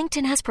Jobs.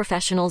 LinkedIn has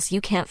professionals you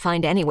can't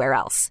find anywhere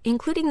else,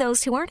 including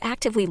those who aren't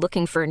actively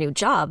looking for a new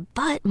job,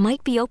 but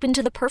might be open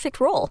to the perfect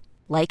role,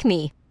 like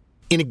me.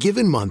 In a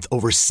given month,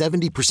 over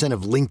 70%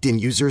 of LinkedIn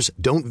users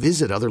don't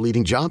visit other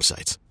leading job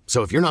sites.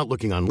 So if you're not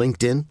looking on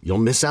LinkedIn, you'll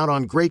miss out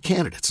on great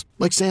candidates,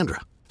 like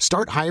Sandra.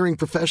 Start hiring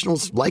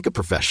professionals like a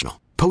professional.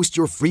 Post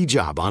your free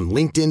job on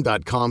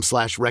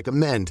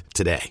linkedin.com/recommend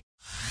today.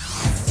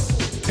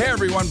 Hey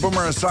everyone,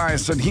 Boomer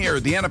Esiason here.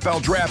 The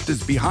NFL Draft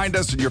is behind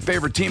us and your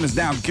favorite team is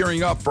now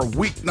gearing up for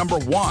week number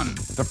 1.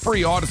 The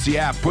free Odyssey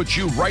app puts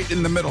you right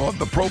in the middle of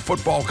the pro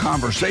football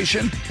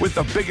conversation with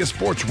the biggest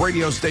sports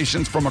radio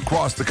stations from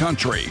across the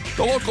country.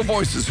 The local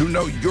voices who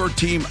know your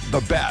team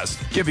the best,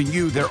 giving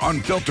you their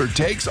unfiltered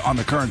takes on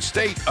the current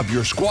state of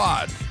your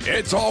squad.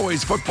 It's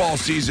always football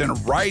season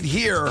right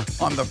here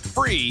on the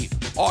free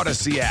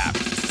Odyssey app.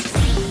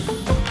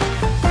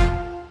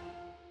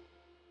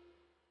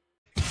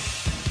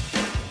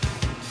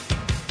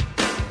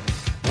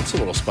 That's a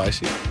little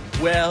spicy.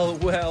 Well.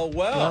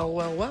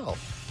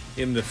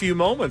 In the few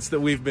moments that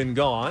we've been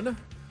gone,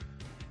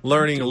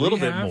 learning a little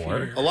bit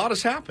more. A lot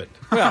has happened.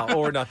 Well,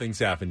 or nothing's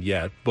happened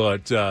yet.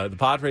 But the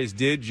Padres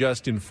did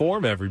just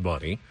inform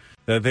everybody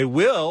that they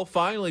will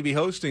finally be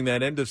hosting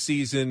that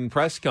end-of-season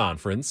press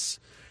conference.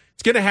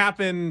 It's going to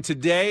happen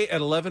today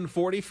at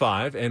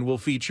 11:45 and will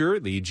feature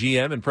the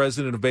GM and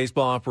President of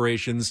Baseball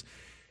Operations,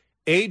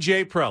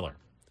 AJ Preller.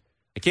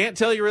 I can't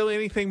tell you really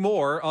anything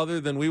more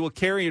other than we will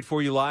carry it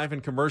for you live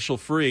and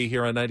commercial-free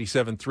here on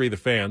 97.3 The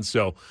Fan.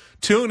 So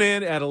tune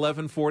in at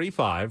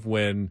 11:45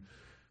 when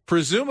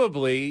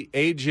presumably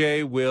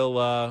AJ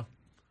will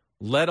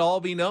let all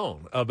be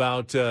known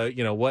about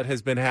what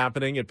has been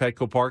happening at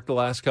Petco Park the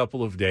last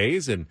couple of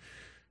days and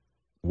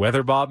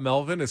whether Bob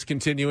Melvin is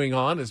continuing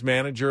on as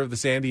manager of the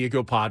San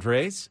Diego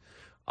Padres.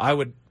 I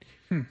would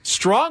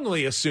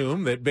strongly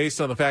assume that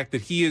based on the fact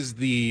that he is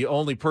the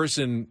only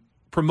person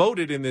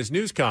promoted in this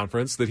news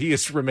conference, that he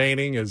is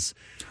remaining as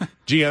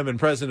GM and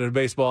President of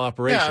Baseball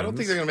Operations. Yeah, I don't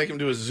think they're going to make him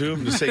do a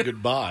Zoom to say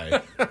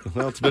goodbye.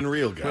 Well, it's been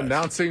real, guys.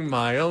 Announcing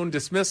my own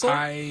dismissal.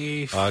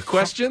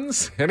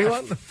 Questions?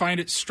 Anyone? I find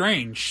it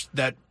strange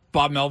that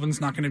Bob Melvin's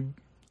not going to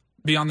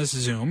be on this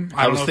Zoom.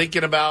 I was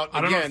thinking about,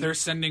 I don't know if they're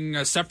sending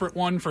a separate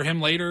one for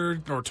him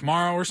later or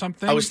tomorrow or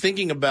something. I was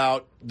thinking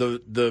about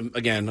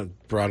again, I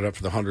brought it up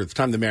for the 100th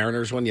time, the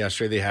Mariners one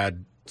yesterday. They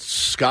had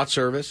Scott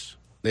Service.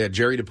 They had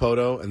Jerry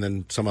DiPoto and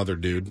then some other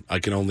dude. I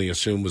can only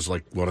assume was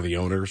like one of the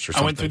owners or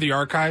something. I went through the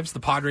archives. The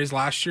Padres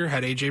last year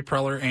had AJ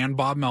Preller and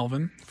Bob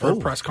Melvin for a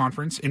press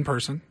conference in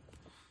person.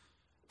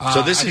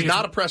 So this is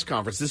not a press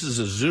conference. This is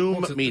a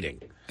Zoom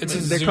meeting.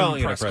 They're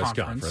calling it a press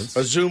conference.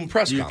 A Zoom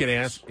press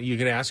conference. You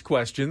can ask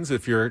questions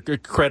if you're a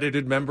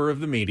accredited member of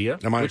the media.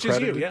 Am I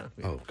accredited? Is you, yeah.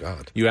 Oh,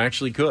 God. You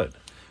actually could.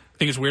 I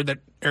think it's weird that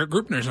Eric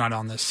Grupner's not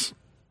on this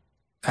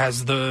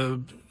as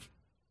the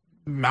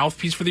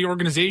mouthpiece for the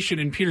organization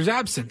in Peter's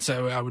absence.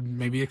 So I would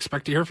maybe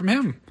expect to hear from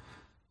him.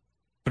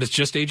 But it's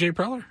just AJ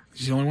Preller.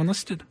 He's the only one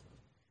listed.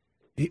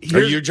 Are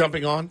you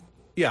jumping on?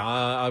 Yeah,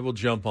 I will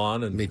jump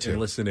on and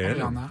listen in. I'll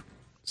be on that.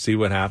 See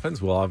what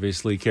happens. We'll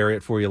obviously carry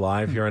it for you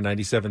live here on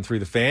 97.3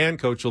 The Fan.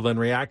 Coach will then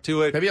react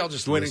to it. Maybe I'll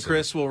just Dwight listen. and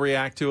Chris will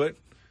react to it.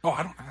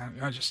 Oh,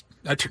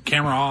 I took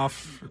camera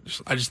off.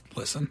 I just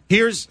listen.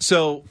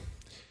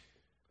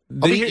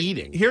 I'll be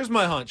eating. Here's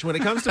my hunch. When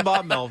it comes to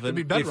Bob Melvin,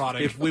 be bed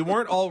rotting. if we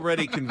weren't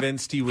already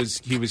convinced he was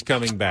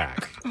coming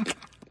back,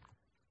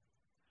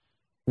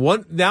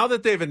 now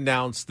that they've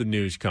announced the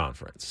news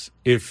conference,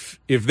 if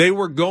they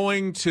were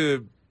going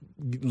to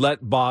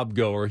let Bob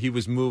go or he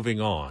was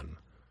moving on,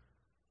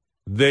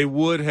 they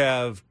would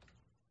have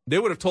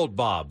told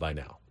Bob by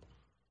now.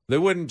 They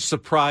wouldn't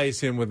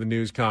surprise him with a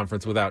news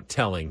conference without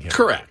telling him.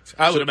 Correct.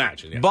 I would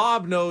imagine. Yeah.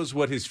 Bob knows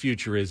what his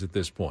future is at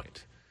this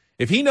point.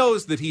 If he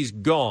knows that he's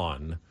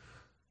gone,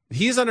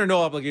 he's under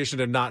no obligation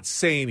to not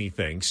say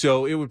anything.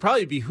 So it would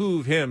probably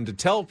behoove him to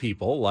tell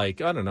people, like,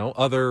 I don't know,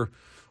 other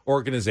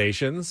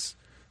organizations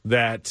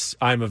that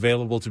I'm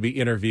available to be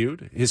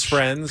interviewed. His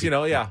friends,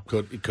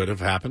 It could have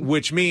happened.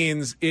 Which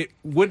means it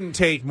wouldn't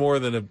take more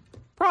than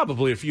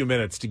probably a few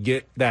minutes to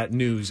get that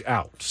news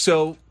out.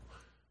 So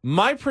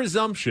my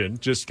presumption,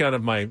 just kind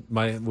of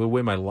the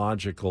way my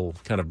logical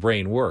kind of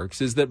brain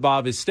works, is that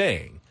Bob is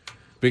staying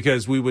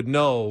because we would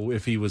know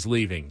if he was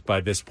leaving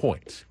by this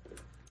point.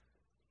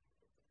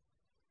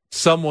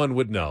 Someone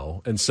would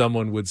know, and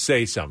someone would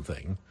say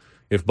something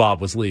if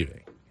Bob was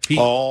leaving.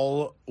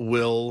 All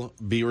will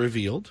be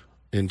revealed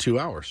in 2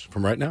 hours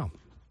from right now.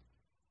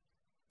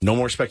 No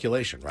more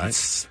speculation, right?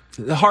 It's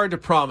hard to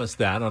promise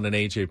that on an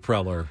AJ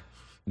Preller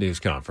news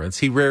conference.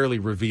 He rarely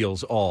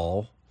reveals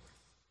all.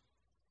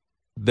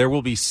 There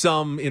will be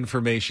some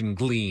information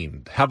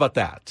gleaned. How about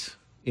that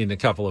in a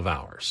couple of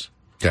hours?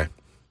 Okay.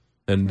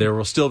 And there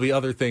will still be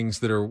other things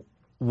that are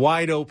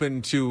wide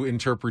open to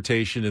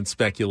interpretation and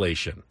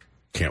speculation.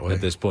 Can't wait.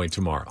 At this point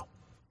tomorrow.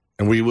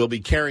 And we will be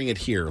carrying it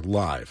here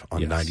live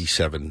on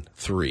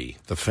 97.3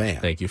 The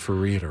Fan. Thank you for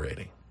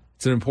reiterating.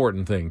 It's an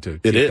important thing to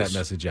keep that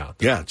message out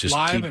there. Yeah, just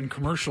live and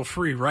commercial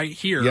free right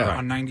here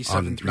on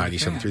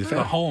 97.3 The Fan,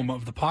 the home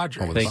of the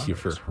Padres. Thank you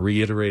for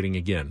reiterating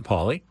again,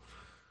 Paulie.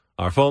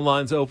 Our phone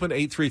line's open,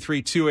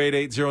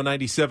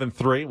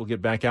 833-288-0973. We'll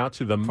get back out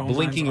to them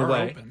blinking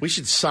away. We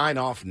should sign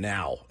off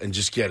now and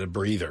just get a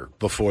breather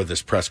before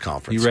this press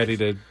conference. You ready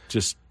to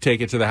just take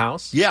it to the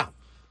house? Yeah.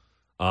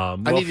 I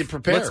need to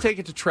prepare. Let's take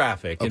it to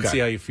traffic and see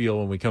how you feel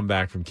when we come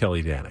back from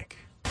Kelly Danik.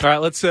 All right,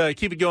 let's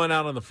keep it going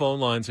out on the phone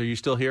lines. Are you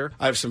still here?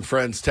 I have some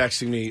friends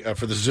texting me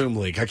for the Zoom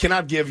link. I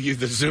cannot give you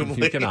the Zoom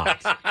link. You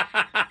cannot.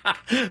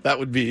 That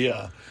would be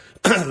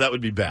that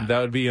would be bad.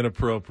 That would be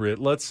inappropriate.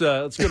 Let's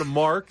go to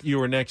Mark.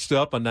 You are next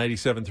up on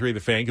 97.3 The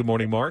Fan. Good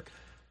morning, Mark.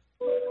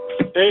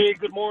 Hey,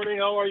 good morning.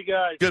 How are you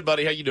guys? Good,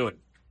 buddy. How you doing?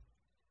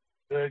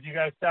 Good. You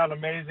guys sound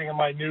amazing in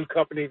my new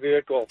company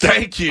vehicle.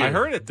 Thank you. I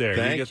heard it there.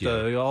 Thank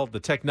you. All the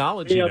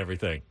technology and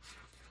everything.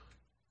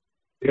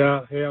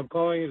 Yeah. Hey, I'm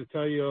calling you to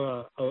tell you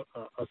a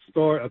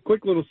story, a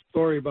quick little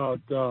story about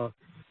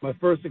my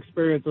first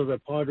experience as a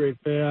Padre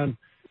fan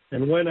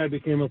and when I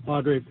became a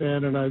Padre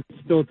fan, and I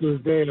still to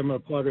this day I'm a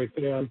Padre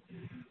fan.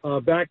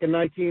 Back in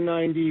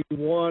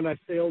 1991, I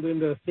sailed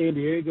into San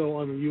Diego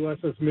on the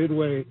USS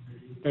Midway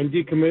and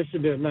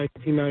decommissioned it in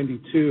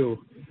 1992.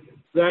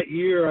 That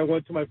year, I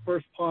went to my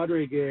first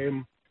Padre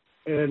game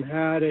and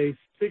had a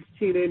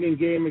 16-inning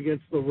game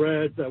against the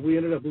Reds that we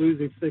ended up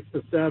losing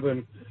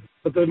 6-7.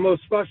 But the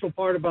most special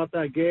part about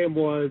that game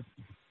was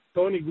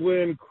Tony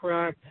Gwynn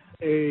cracked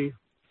a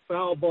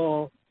foul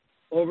ball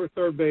over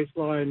third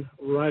baseline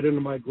right into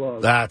my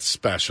glove. That's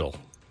special.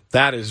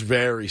 That is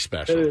very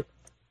special.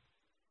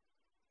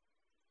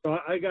 So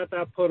I got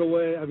that put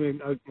away. I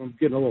mean, I'm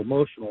getting a little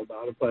emotional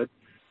about it, but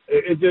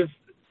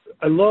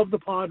I love the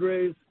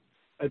Padres.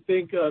 I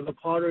think the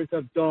Padres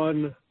have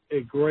done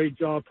a great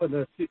job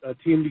putting a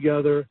team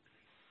together.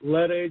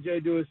 Let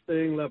AJ do his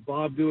thing. Let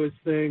Bob do his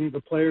thing.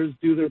 The players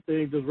do their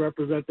thing to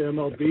represent the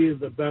MLB as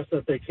the best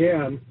that they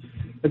can.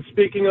 And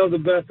speaking of the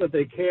best that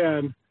they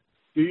can,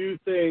 do you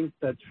think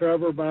that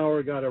Trevor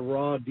Bauer got a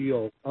raw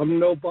deal? I'm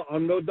no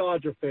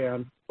Dodger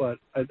fan, but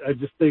I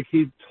just think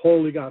he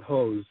totally got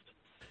hosed.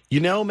 You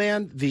know,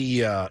 man,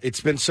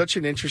 it's been such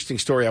an interesting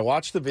story. I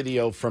watched the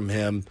video from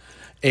him,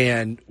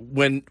 and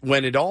when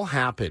it all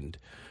happened,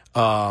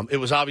 it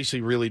was obviously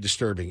really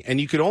disturbing.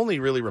 And you could only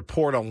really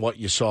report on what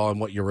you saw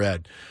and what you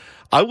read.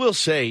 I will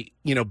say,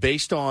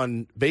 based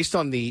on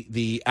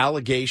the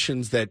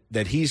allegations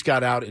that he's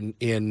got out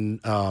in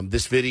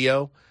this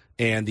video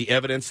and the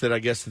evidence that I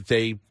guess that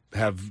they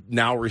have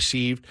now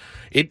received,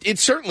 it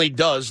certainly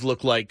does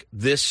look like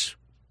this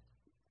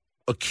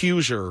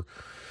accuser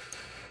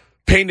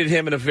painted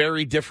him in a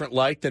very different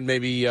light than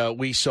maybe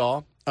we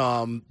saw.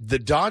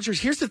 The Dodgers,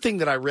 here's the thing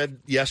that I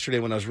read yesterday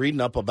when I was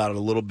reading up about it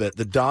a little bit.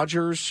 The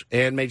Dodgers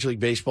and Major League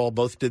Baseball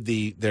both did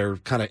their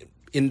kind of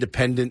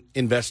independent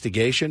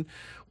investigation.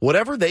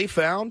 Whatever they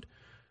found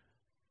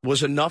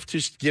was enough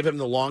to give him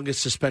the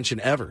longest suspension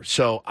ever.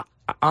 So,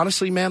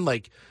 honestly, man,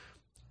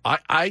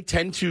 I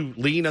tend to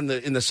lean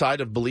in the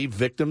side of believe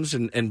victims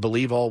and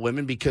believe all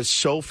women because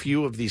so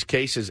few of these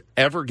cases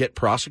ever get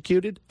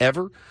prosecuted,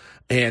 ever,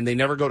 and they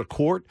never go to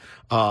court.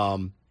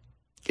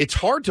 It's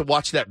hard to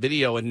watch that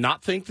video and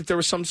not think that there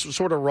was some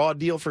sort of raw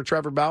deal for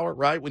Trevor Bauer,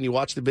 right? When you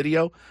watch the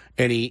video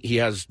and he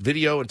has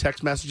video and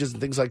text messages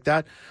and things like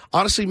that.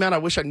 Honestly, man, I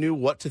wish I knew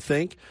what to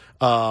think.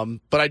 But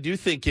I do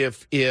think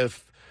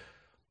if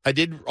I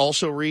did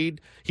also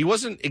read, he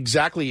wasn't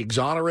exactly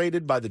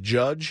exonerated by the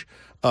judge.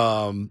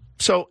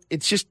 So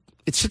it's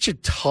such a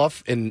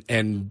tough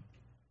and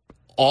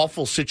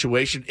awful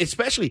situation,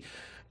 especially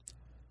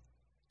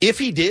if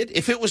he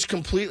was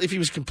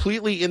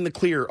completely in the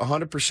clear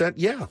 100%.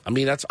 Yeah. I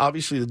mean, that's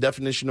obviously the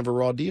definition of a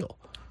raw deal.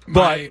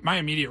 my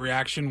immediate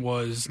reaction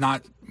was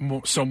not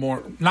so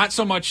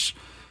much,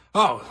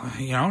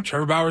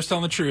 Trevor Bauer's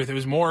telling the truth. It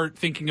was more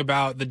thinking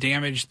about the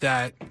damage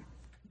that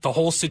the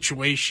whole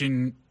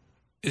situation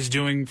is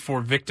doing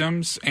for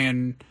victims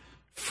and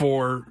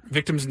for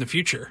victims in the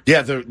future.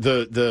 Yeah,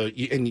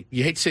 and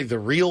you hate to say the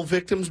real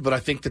victims, but I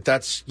think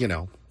that's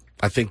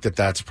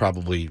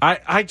probably.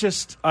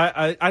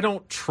 I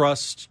don't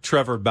trust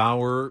Trevor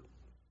Bauer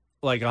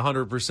like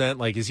 100%.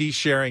 Like, is he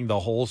sharing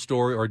the whole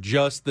story or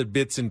just the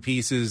bits and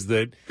pieces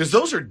that? Because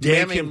those are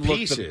damning make him look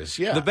pieces.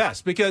 The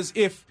best. Because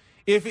if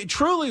it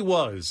truly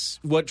was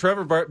what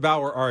Trevor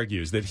Bauer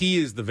argues, that he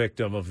is the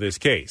victim of this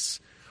case,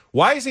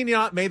 why has he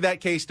not made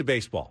that case to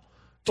baseball?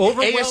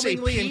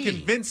 Overwhelmingly and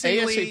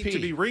convincingly to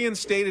be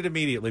reinstated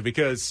immediately,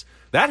 because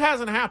that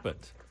hasn't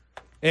happened.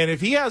 And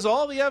if he has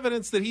all the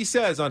evidence that he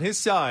says on his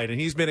side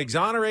and he's been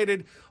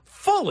exonerated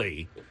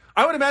fully,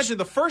 I would imagine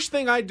the first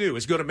thing I'd do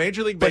is go to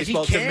Major League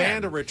Baseball,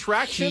 demand a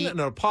retraction, an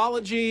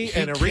apology,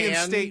 and a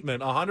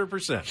reinstatement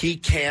 100%. He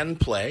can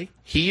play.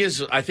 He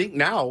is, I think,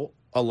 now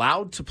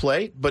allowed to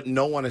play, but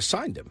no one has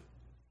signed him,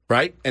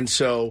 right? And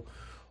so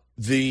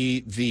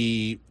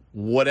the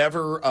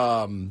whatever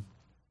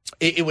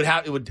it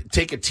would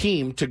take a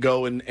team to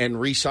go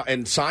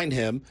and sign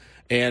him,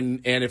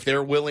 and if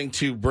they're willing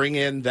to bring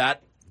in that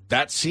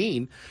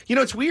scene,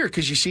 it's weird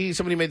because you see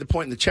somebody made the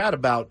point in the chat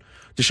about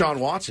Deshaun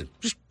Watson,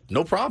 just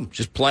no problem,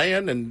 just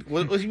playing, and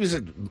he was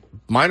a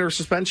minor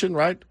suspension,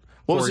 right?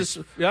 What was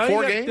this?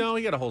 4 games? No,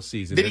 he got a whole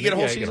season. Did he get a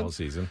whole season? He got a whole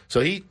season.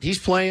 So he's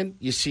playing.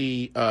 You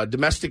see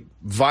domestic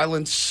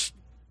violence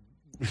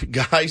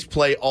guys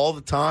play all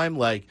the time,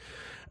 like.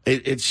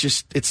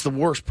 It's the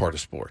worst part of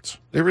sports.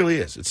 It really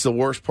is. It's the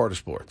worst part of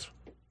sports.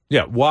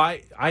 Yeah.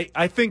 Why?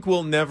 I think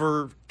we'll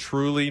never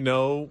truly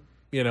know,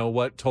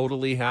 what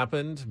totally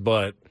happened.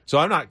 But so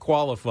I'm not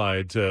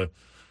qualified to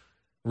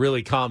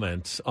really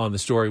comment on the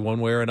story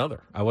one way or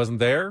another. I wasn't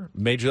there.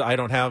 I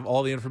don't have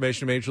all the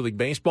information Major League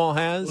Baseball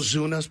has.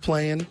 Ozuna's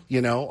playing.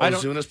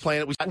 Ozuna's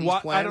playing.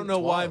 I don't know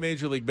why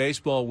Major League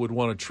Baseball would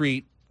want to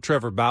treat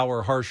Trevor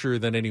Bauer harsher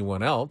than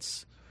anyone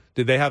else.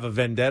 Did they have a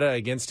vendetta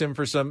against him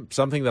for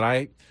something that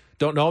I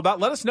don't know about?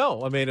 Let us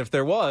know. I mean, if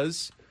there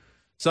was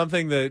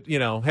something that,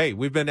 hey,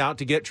 we've been out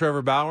to get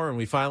Trevor Bauer and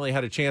we finally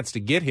had a chance to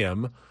get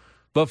him.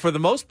 But for the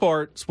most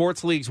part,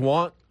 sports leagues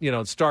want,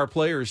 star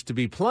players to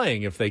be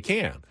playing if they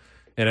can.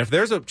 And if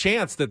there's a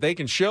chance that they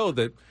can show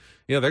that,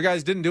 their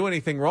guys didn't do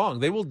anything wrong,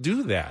 they will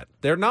do that.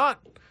 They're not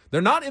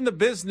in the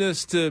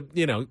business to,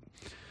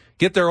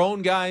 get their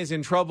own guys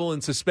in trouble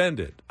and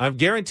suspended. I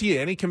guarantee you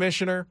any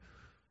commissioner,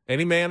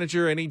 any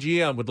manager, any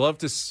GM would love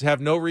to have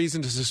no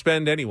reason to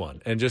suspend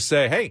anyone and just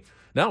say, hey,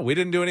 no, we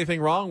didn't do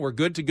anything wrong. We're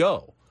good to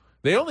go.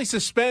 They only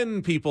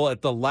suspend people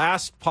at the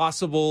last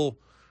possible,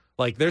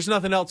 like there's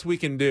nothing else we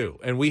can do,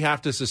 and we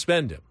have to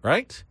suspend him,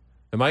 right?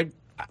 Am I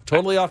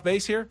totally off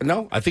base here?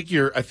 No, I think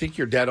you're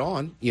dead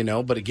on,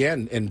 but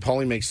again, and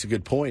Paulie makes a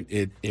good point.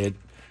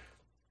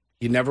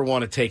 You never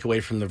want to take away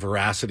from the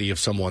veracity of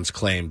someone's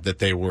claim that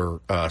they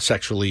were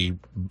sexually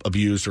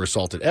abused or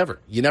assaulted ever.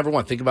 You never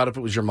want to think about if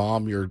it was your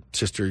mom, your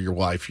sister, your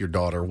wife, your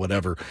daughter,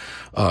 whatever,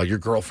 your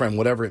girlfriend,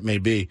 whatever it may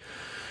be.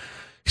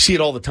 You see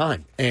it all the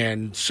time.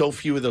 And so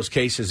few of those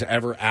cases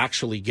ever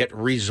actually get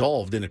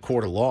resolved in a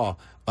court of law.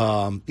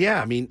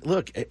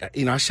 Look,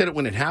 I said it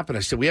when it happened.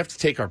 I said we have to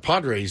take our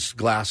Padres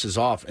glasses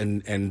off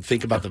and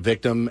think about the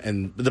victim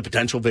and the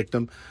potential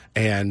victim.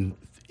 And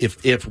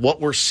if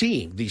what we're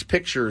seeing, these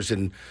pictures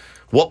and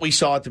what we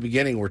saw at the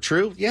beginning were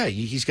true, yeah,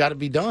 he's got to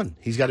be done.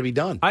 He's got to be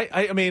done.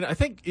 I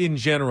think in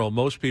general,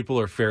 most people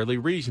are fairly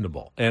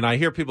reasonable. And I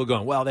hear people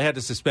going, well, they had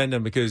to suspend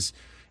him because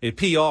it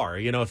PR.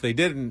 If they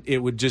didn't, it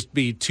would just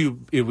be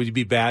it would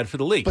be bad for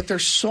the league. But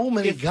there's so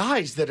many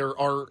guys that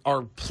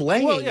are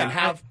playing and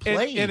have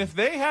played. And if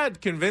they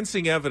had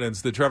convincing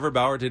evidence that Trevor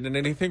Bauer didn't do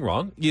anything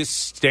wrong, you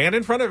stand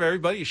in front of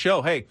everybody, you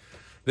show, hey,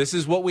 this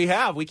is what we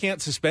have. We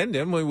can't suspend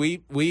him.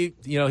 We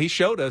he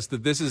showed us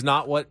that this is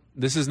not what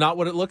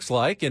it looks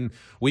like, and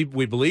we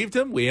believed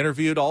him. We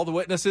interviewed all the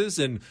witnesses,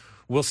 and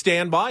we'll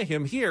stand by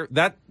him here.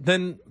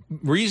 Then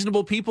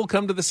reasonable people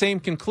come to the same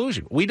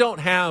conclusion. We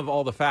don't have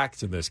all the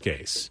facts in this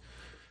case.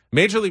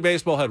 Major League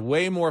Baseball had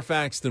way more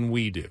facts than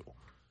we do.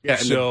 Yeah,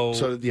 so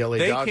did the LA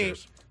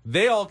Dodgers.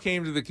 They all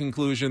came to the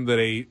conclusion that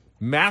a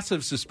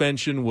massive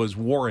suspension was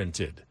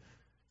warranted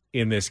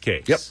in this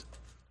case. Yep.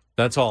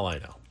 That's all I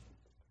know.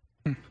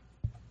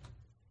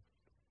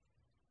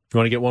 You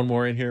want to get one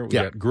more in here? We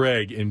got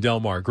Greg in Del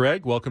Mar.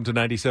 Greg, welcome to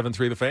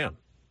 97.3 The Fan.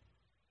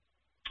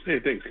 Hey,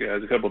 thanks,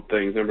 guys. A couple of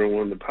things. Number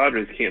one, the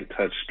Padres can't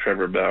touch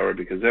Trevor Bauer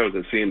because that was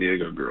a San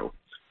Diego girl.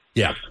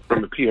 Yeah.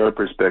 From a PR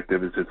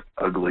perspective, it's just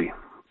ugly,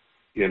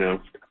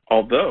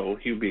 Although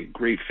he would be a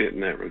great fit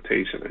in that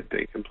rotation, I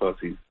think. And plus,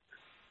 it's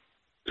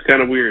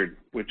kind of weird,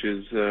 which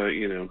is,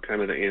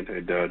 kind of the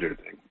anti-Dodger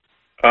thing.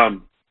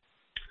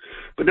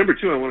 But number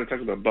two, I want to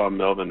talk about Bob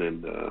Melvin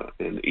and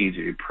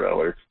AJ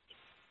Preller.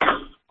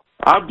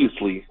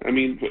 Obviously,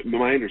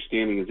 my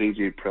understanding is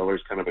AJ Preller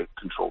is kind of a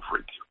control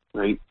freak,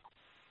 right?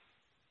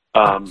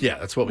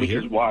 That's what we hear.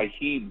 Which is why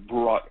he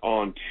brought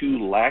on two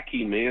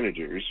lackey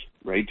managers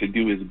right, to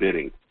do his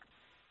bidding.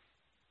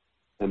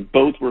 And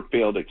both were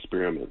failed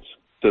experiments.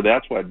 So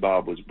that's why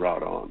Bob was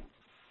brought on,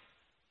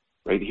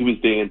 right? He was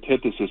the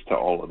antithesis to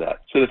all of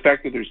that. So the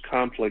fact that there's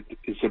conflict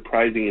is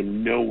surprising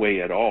in no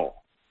way at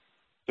all.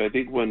 So I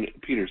think when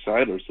Peter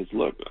Seidler says,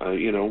 look,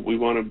 we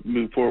want to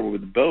move forward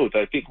with both,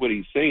 I think what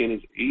he's saying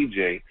is,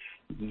 AJ,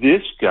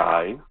 this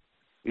guy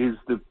is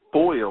the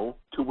foil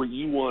to what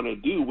you want to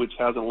do, which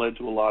hasn't led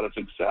to a lot of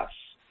success.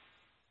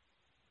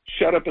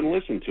 Shut up and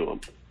listen to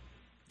him.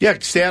 Yeah,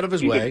 stay out of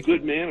his way. He's a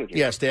good manager.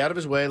 Yeah, stay out of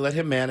his way. Let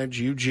him manage.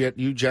 You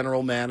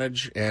general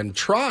manage, and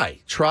try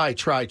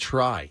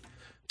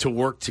to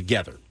work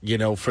together,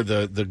 for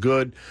the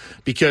good.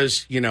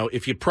 Because,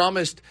 if you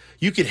promised,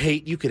 you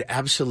could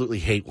absolutely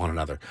hate one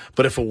another.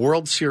 But if a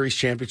World Series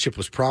championship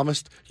was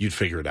promised, you'd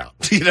figure it out.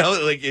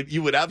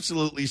 You would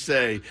absolutely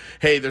say,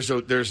 hey, there's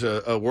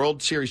a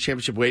World Series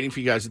championship waiting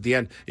for you guys at the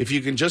end. If you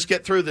can just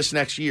get through this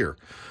next year,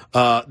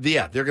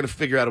 they're going to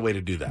figure out a way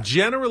to do that.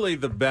 Generally,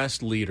 the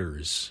best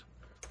leaders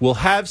will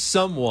have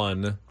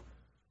someone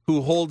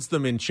who holds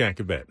them in check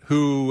a bit,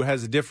 who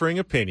has a differing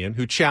opinion,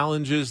 who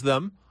challenges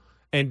them,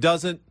 and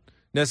doesn't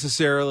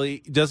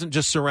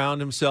just surround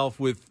himself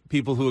with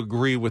people who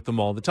agree with them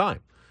all the time.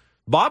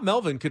 Bob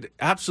Melvin could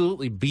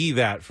absolutely be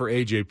that for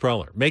AJ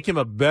Preller. Make him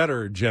a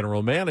better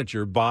general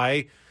manager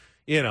by,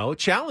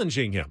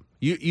 challenging him.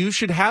 You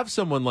should have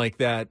someone like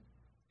that,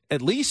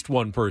 at least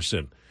one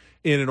person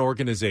in an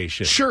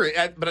organization. Sure,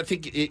 but I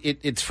think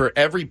it's for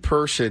every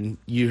person.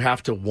 You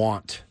have to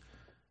want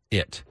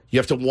it. You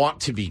have to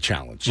want to be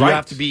challenged. Right.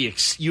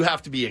 You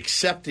have to be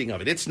accepting of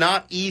it. It's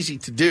not easy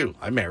to do.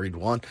 I married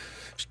one.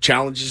 She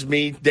challenges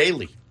me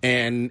daily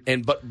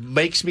but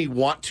makes me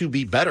want to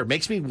be better.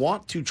 Makes me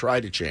want to try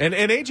to change.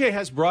 And AJ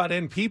has brought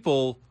in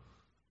people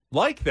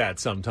like that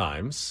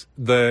sometimes.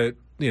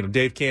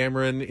 Dave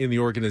Cameron in the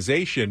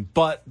organization,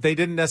 but they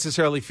didn't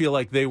necessarily feel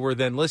like they were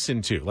then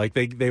listened to. Like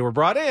they were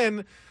brought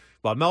in.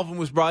 Bob Melvin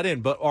was brought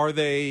in, but are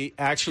they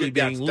actually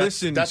being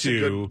listened to? That's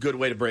a good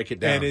way to break it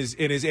down. And is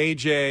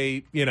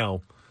AJ,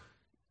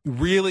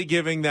 really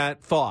giving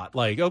that thought?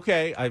 Like,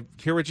 okay, I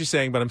hear what you're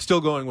saying, but I'm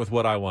still going with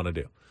what I want to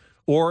do.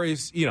 Or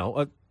is,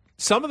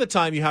 some of the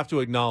time you have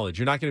to acknowledge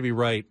you're not going to be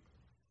right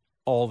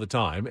all the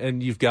time,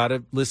 and you've got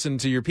to listen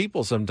to your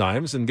people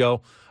sometimes and go,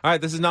 all right,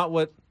 this is not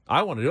what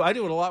I want to do. I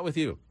do it a lot with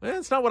you.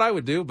 It's not what I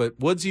would do, but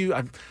Woods,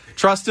 I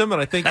trust him,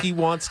 and I think he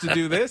wants to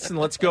do this, and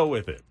let's go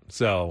with it.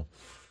 So...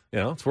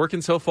 it's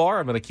working so far.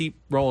 I'm going to keep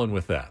rolling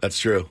with that. That's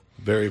true.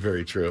 Very,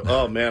 very true.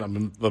 Oh,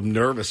 man, I'm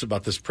nervous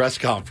about this press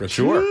conference.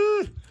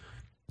 Sure.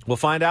 We'll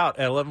find out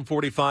at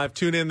 11:45.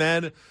 Tune in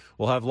then.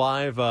 We'll have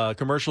live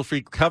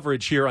commercial-free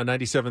coverage here on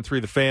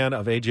 97.3 The Fan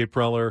of AJ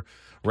Preller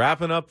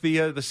wrapping up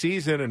the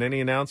season, and any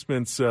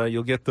announcements,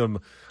 you'll get them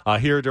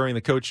here during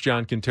the Coach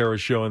John Quintero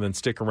show, and then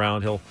stick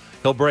around.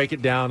 He'll break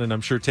it down, and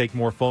I'm sure take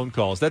more phone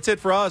calls. That's it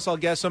for us. I'll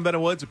guess I'm Ben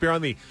Woods. Appear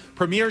on the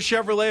Premier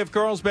Chevrolet of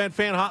Carlsbad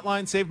fan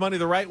hotline. Save money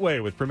the right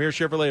way with Premier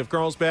Chevrolet of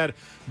Carlsbad.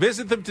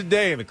 Visit them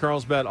today in the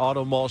Carlsbad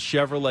Auto Mall.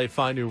 Chevrolet,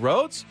 find new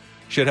roads.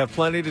 Should have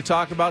plenty to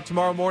talk about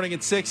tomorrow morning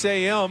at 6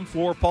 a.m.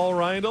 for Paul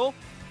Reindl,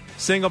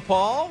 Singa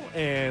Paul,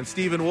 and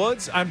Stephen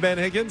Woods. I'm Ben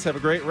Higgins. Have a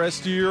great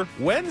rest of your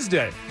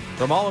Wednesday.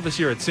 From all of us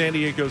here at San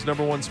Diego's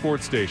 #1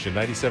 sports station,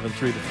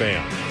 97.3 The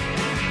Fan.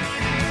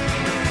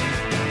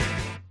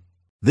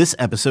 This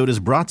episode is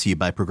brought to you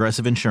by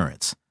Progressive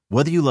Insurance.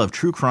 Whether you love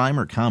true crime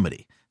or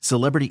comedy,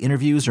 celebrity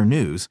interviews or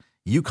news,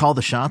 you call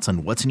the shots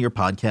on what's in your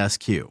podcast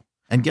queue.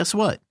 And guess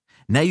what?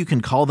 Now you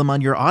can call them on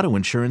your auto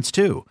insurance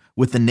too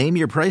with the Name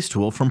Your Price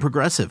tool from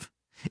Progressive.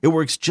 It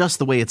works just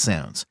the way it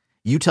sounds.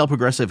 You tell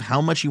Progressive how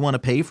much you want to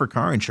pay for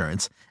car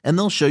insurance, and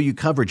they'll show you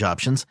coverage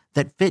options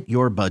that fit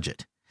your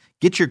budget.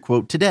 Get your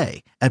quote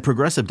today at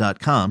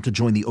Progressive.com to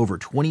join the over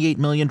 28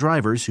 million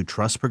drivers who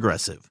trust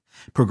Progressive.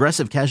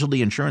 Progressive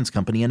Casualty Insurance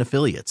Company and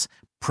Affiliates.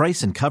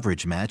 Price and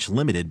coverage match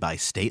limited by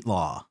state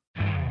law.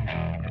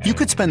 You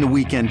could spend the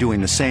weekend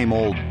doing the same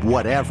old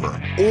whatever,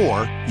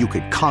 or you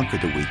could conquer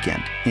the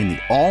weekend in the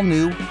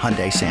all-new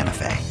Hyundai Santa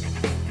Fe.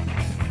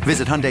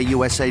 Visit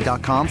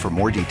HyundaiUSA.com for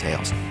more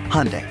details.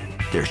 Hyundai,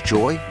 there's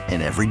joy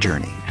in every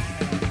journey.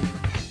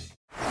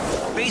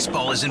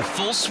 Baseball is in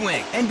full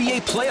swing.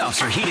 NBA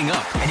playoffs are heating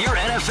up, and your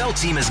NFL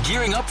team is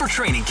gearing up for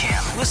training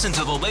camp. Listen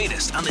to the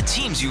latest on the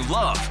teams you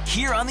love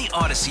here on the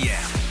Odyssey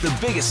app. The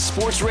biggest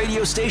sports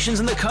radio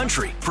stations in the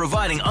country,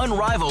 providing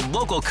unrivaled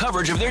local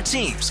coverage of their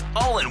teams,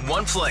 all in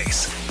one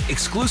place.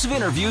 Exclusive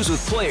interviews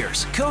with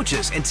players,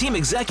 coaches, and team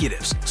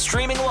executives,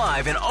 streaming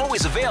live and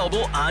always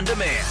available on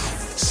demand.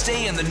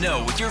 Stay in the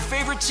know with your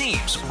favorite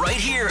teams right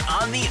here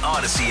on the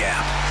Odyssey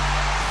app.